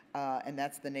 and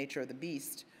that's the nature of the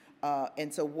beast.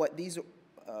 And so what these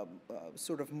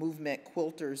sort of movement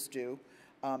quilters do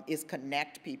is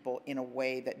connect people in a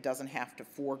way that doesn't have to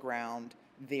foreground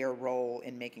their role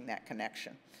in making that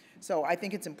connection. So I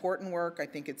think it's important work. I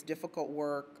think it's difficult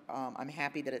work. I'm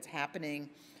happy that it's happening,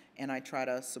 and I try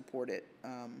to support it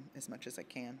as much as I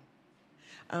can.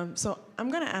 So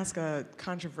I'm going to ask a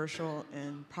controversial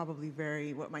and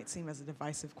probably what might seem as a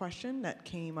divisive question that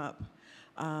came up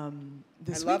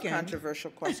this weekend. I love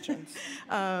controversial questions.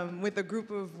 With a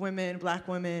group of women, black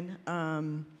women,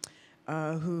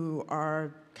 who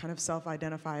are kind of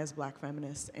self-identify as black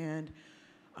feminists. And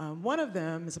one of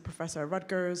them is a professor at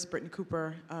Rutgers, Brittany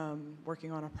Cooper,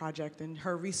 working on a project, and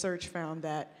her research found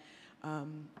that, I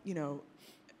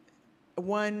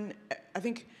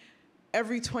think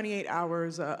every 28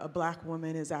 hours, a black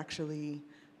woman is actually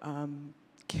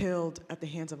killed at the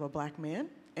hands of a black man.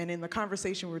 And in the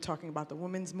conversation, we were talking about the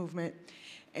women's movement.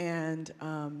 And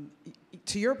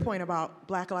to your point about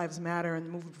Black Lives Matter and the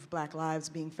movement for Black Lives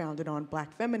being founded on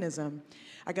black feminism,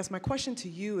 I guess my question to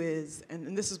you is,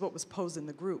 and this is what was posed in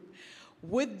the group,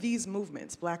 would these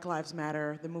movements, Black Lives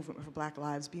Matter, the movement for Black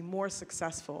Lives, be more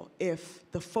successful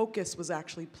if the focus was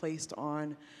actually placed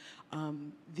on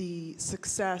the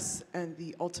success and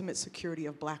the ultimate security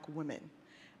of black women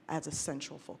as a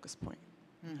central focus point?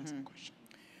 That's my question.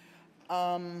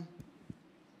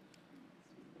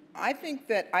 I think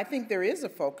there is a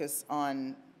focus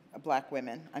on black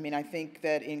women. I mean, I think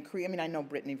that I know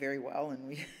Brittany very well, and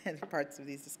we had parts of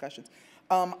these discussions.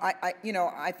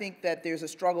 I think that there's a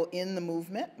struggle in the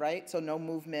movement, right? So no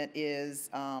movement is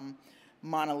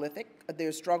monolithic.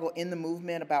 There's struggle in the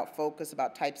movement about focus,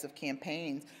 about types of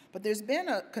campaigns, but there's been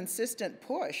a consistent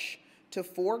push to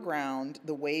foreground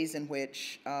the ways in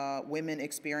which women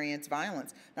experience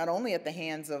violence, not only at the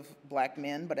hands of black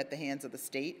men, but at the hands of the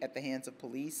state, at the hands of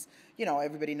police.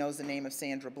 Everybody knows the name of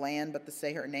Sandra Bland, but the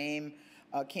Say Her Name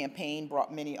campaign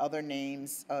brought many other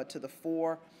names to the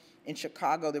fore. In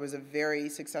Chicago, there was a very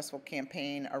successful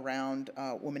campaign around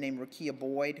a woman named Rekia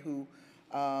Boyd, who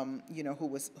you know, who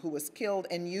was killed,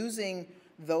 and using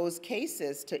those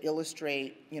cases to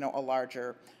illustrate, you know, a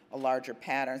larger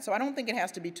pattern. So I don't think it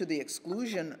has to be to the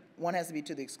exclusion, one has to be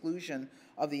to the exclusion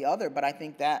of the other, but I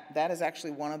think that is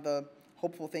actually one of the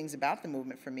hopeful things about the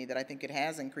movement for me, that I think it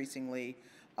has increasingly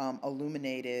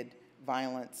illuminated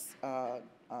violence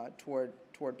toward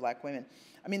black women.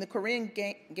 I mean, the Korean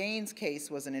Gaines case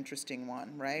was an interesting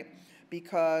one, right?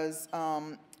 Because,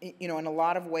 you know, in a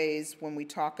lot of ways, when we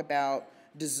talk about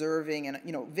deserving and,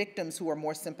 you know, victims who are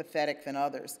more sympathetic than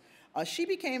others, she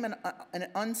became an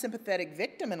unsympathetic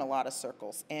victim in a lot of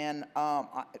circles. And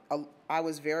I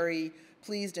was very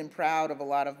pleased and proud of a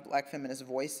lot of black feminist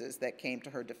voices that came to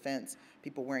her defense.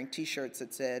 People wearing T-shirts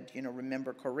that said, you know,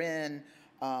 remember Corinne,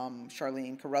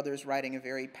 Charlene Carruthers writing a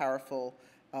very powerful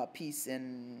piece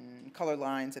in Color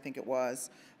Lines, I think it was,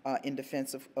 in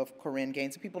defense of Corinne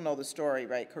Gaines. People know the story,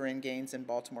 right? Corinne Gaines in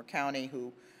Baltimore County,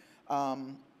 who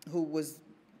was,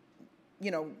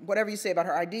 you know, whatever you say about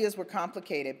her ideas were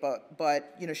complicated,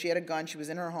 but you know, she had a gun, she was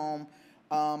in her home,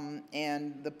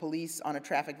 and the police on a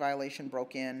traffic violation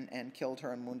broke in and killed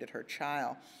her and wounded her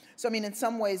child. So, I mean, in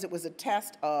some ways it was a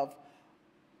test of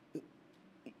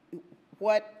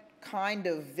what kind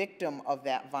of victim of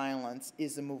that violence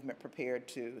is the movement prepared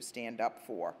to stand up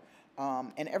for.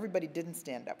 And everybody didn't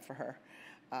stand up for her.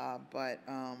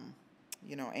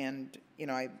 You know, and, you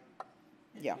know,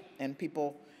 and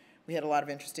people, we had a lot of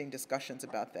interesting discussions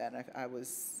about that. And I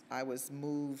was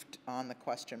moved on the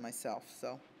question myself,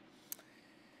 so.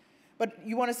 But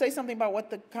you want to say something about what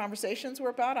the conversations were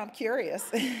about? I'm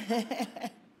curious.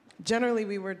 Generally,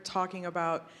 we were talking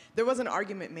about, there was an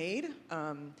argument made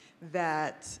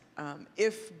that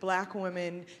if black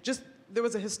women, there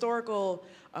was a historical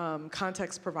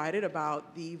context provided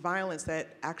about the violence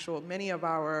that many of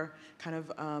our kind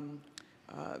of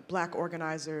black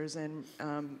organizers and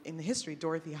in the history,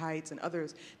 Dorothy Heights and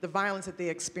others, the violence that they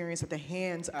experienced at the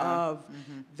hands of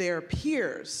their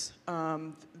peers,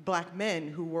 black men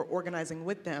who were organizing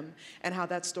with them, and how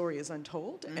that story is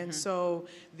untold. And so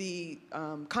the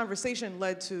conversation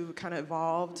led to, kind of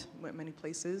evolved, went many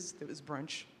places. There was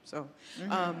brunch, so.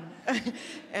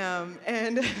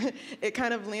 And it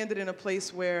kind of landed in a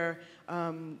place where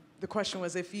the question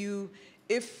was,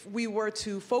 if we were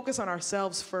to focus on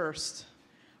ourselves first,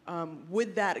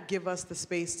 would that give us the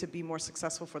space to be more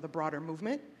successful for the broader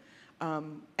movement?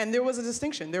 And there was a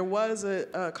distinction. There was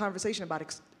a conversation about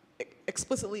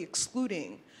explicitly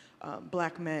excluding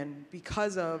black men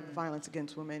because of violence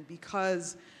against women,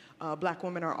 because black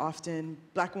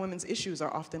women's issues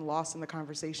are often lost in the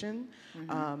conversation.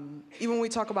 Even when we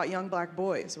talk about young black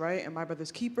boys, right? And My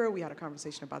Brother's Keeper, we had a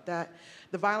conversation about that.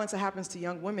 The violence that happens to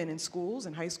young women in schools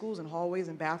and high schools and hallways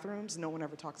and bathrooms, no one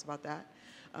ever talks about that.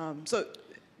 So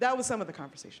that was some of the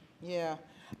conversation. Yeah,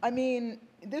 I mean,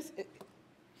 this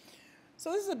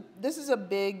is a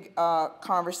big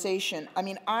conversation. I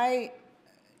mean,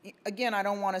 again, I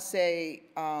don't want to say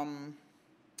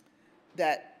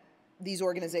that these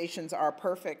organizations are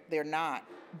perfect. They're not.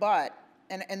 But,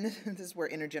 and this is where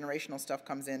intergenerational stuff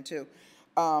comes in too,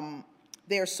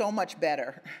 they are so much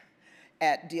better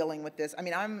at dealing with this. I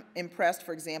mean, I'm impressed,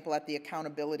 for example, at the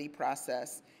accountability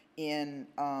process in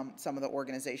some of the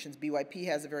organizations. BYP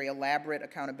has a very elaborate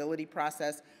accountability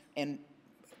process, and,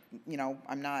 you know,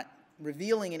 I'm not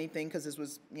revealing anything because this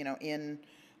was, you know, in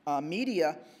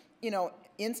media, you know,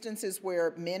 instances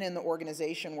where men in the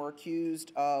organization were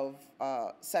accused of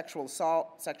sexual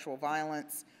assault, sexual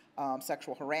violence,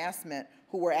 sexual harassment,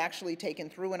 who were actually taken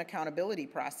through an accountability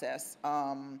process,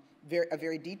 a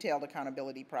very detailed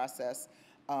accountability process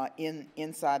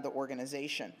inside the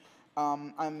organization.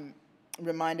 I'm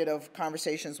reminded of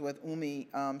conversations with Umi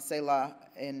Selah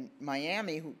in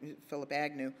Miami, Philip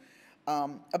Agnew,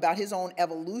 about his own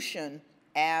evolution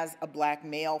as a black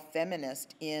male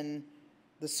feminist in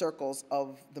the circles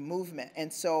of the movement.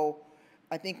 And so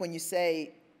I think when you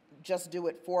say, just do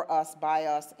it for us, by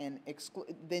us, and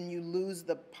then you lose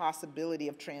the possibility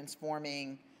of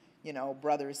transforming, you know,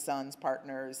 brothers, sons,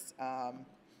 partners,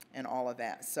 and all of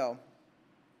that. So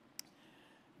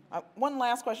one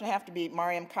last question have to be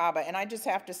Mariam Kaba, and I just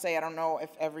have to say, I don't know if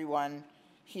everyone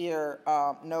here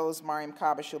knows Mariam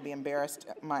Kaba. She'll be embarrassed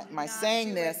my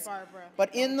saying this,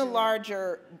 but in the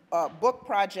larger book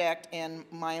project and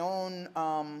my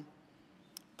own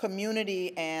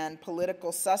community and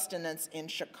political sustenance in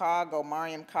Chicago,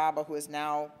 Mariam Kaba, who is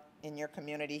now in your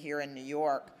community here in New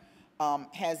York,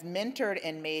 has mentored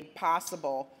and made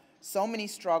possible so many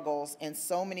struggles and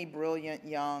so many brilliant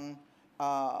young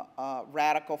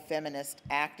radical feminist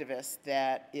activists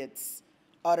that it's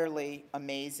utterly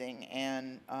amazing,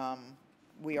 and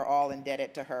we are all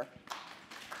indebted to her.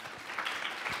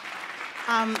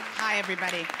 Hi,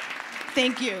 everybody.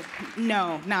 Thank you.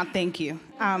 No, not thank you.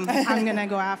 I'm going to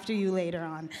go after you later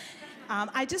on.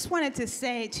 I just wanted to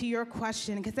say to your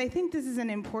question, because I think this is an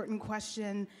important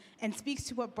question and speaks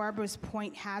to what Barbara's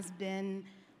point has been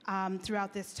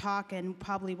throughout this talk and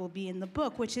probably will be in the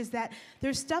book, which is that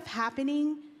there's stuff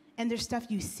happening and there's stuff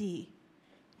you see.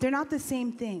 They're not the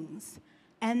same things.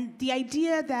 And the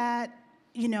idea that,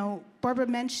 you know, Barbara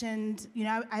mentioned, you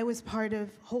know, I was part of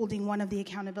holding one of the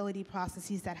accountability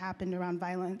processes that happened around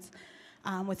violence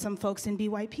with some folks in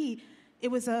BYP. It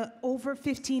was a over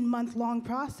 15-month-long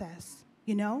process,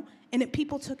 you know, and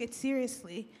people took it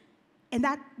seriously. And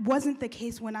that wasn't the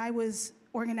case when I was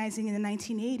organizing in the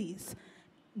 1980s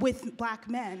with black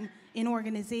men in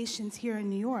organizations here in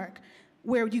New York,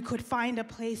 where you could find a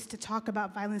place to talk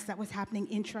about violence that was happening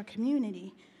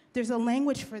intra-community. There's a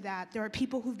language for that. There are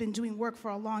people who've been doing work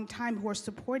for a long time who are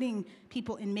supporting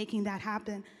people in making that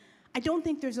happen. I don't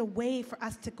think there's a way for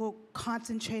us to go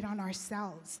concentrate on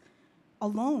ourselves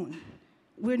alone.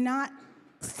 We're not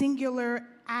singular,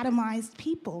 atomized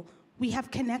people. We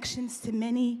have connections to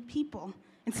many people,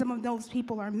 and some of those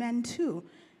people are men too,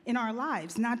 in our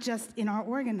lives, not just in our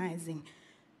organizing.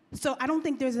 So I don't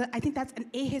think I think that's an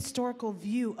ahistorical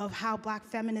view of how black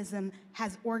feminism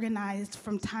has organized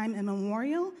from time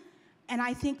immemorial, and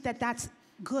I think that that's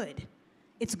good.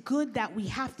 It's good that we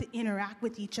have to interact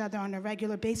with each other on a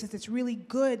regular basis. It's really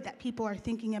good that people are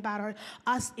thinking about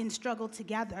us in struggle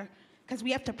together, because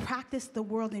we have to practice the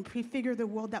world and prefigure the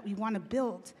world that we want to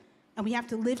build, and we have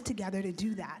to live together to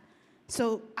do that.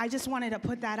 So I just wanted to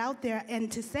put that out there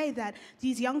and to say that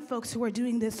these young folks who are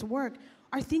doing this work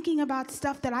are thinking about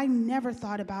stuff that I never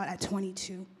thought about at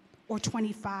 22 or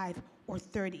 25 or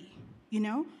 30, you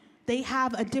know? They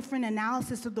have a different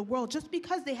analysis of the world just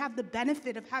because they have the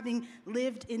benefit of having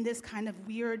lived in this kind of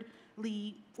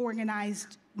weirdly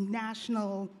organized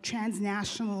national,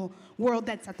 transnational world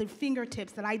that's at their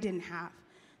fingertips that I didn't have,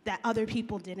 that other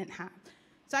people didn't have.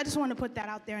 So I just want to put that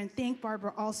out there and thank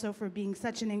Barbara also for being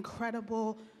such an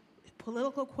incredible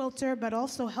political quilter, but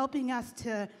also helping us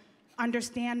to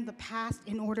understand the past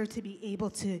in order to be able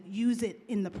to use it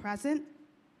in the present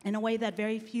in a way that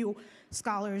very few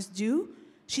scholars do.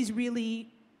 She's really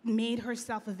made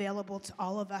herself available to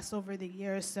all of us over the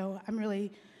years, so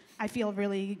I feel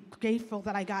really grateful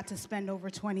that I got to spend over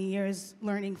 20 years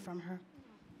learning from her.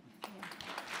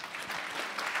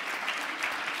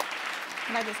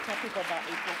 Can I just tell people about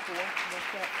April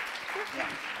 4th? Yeah.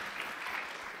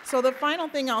 So the final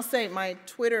thing I'll say, my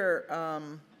Twitter,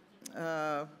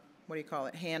 what do you call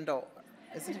it, handle.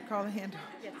 Is it called a handle?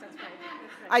 Yes, that's right.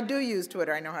 I do use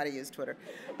Twitter. I know how to use Twitter.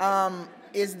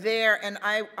 Is there, and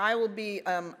I will be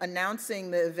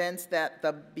announcing the events that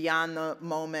the Beyond the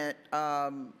Moment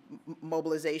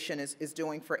mobilization is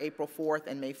doing for April 4th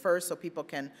and May 1st, so people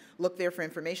can look there for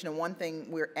information. And one thing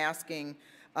we're asking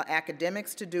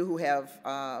academics to do who have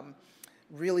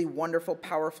really wonderful,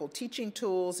 powerful teaching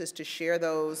tools is to share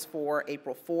those for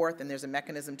April 4th, and there's a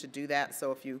mechanism to do that.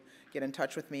 So if you get in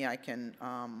touch with me, I can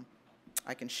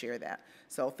share that.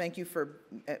 So thank you for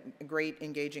a great,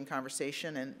 engaging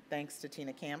conversation, and thanks to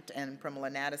Tina Kampen and Primala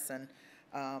Natison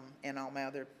and all my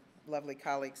other lovely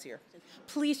colleagues here.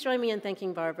 Please join me in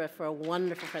thanking Barbara for a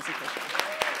wonderful presentation.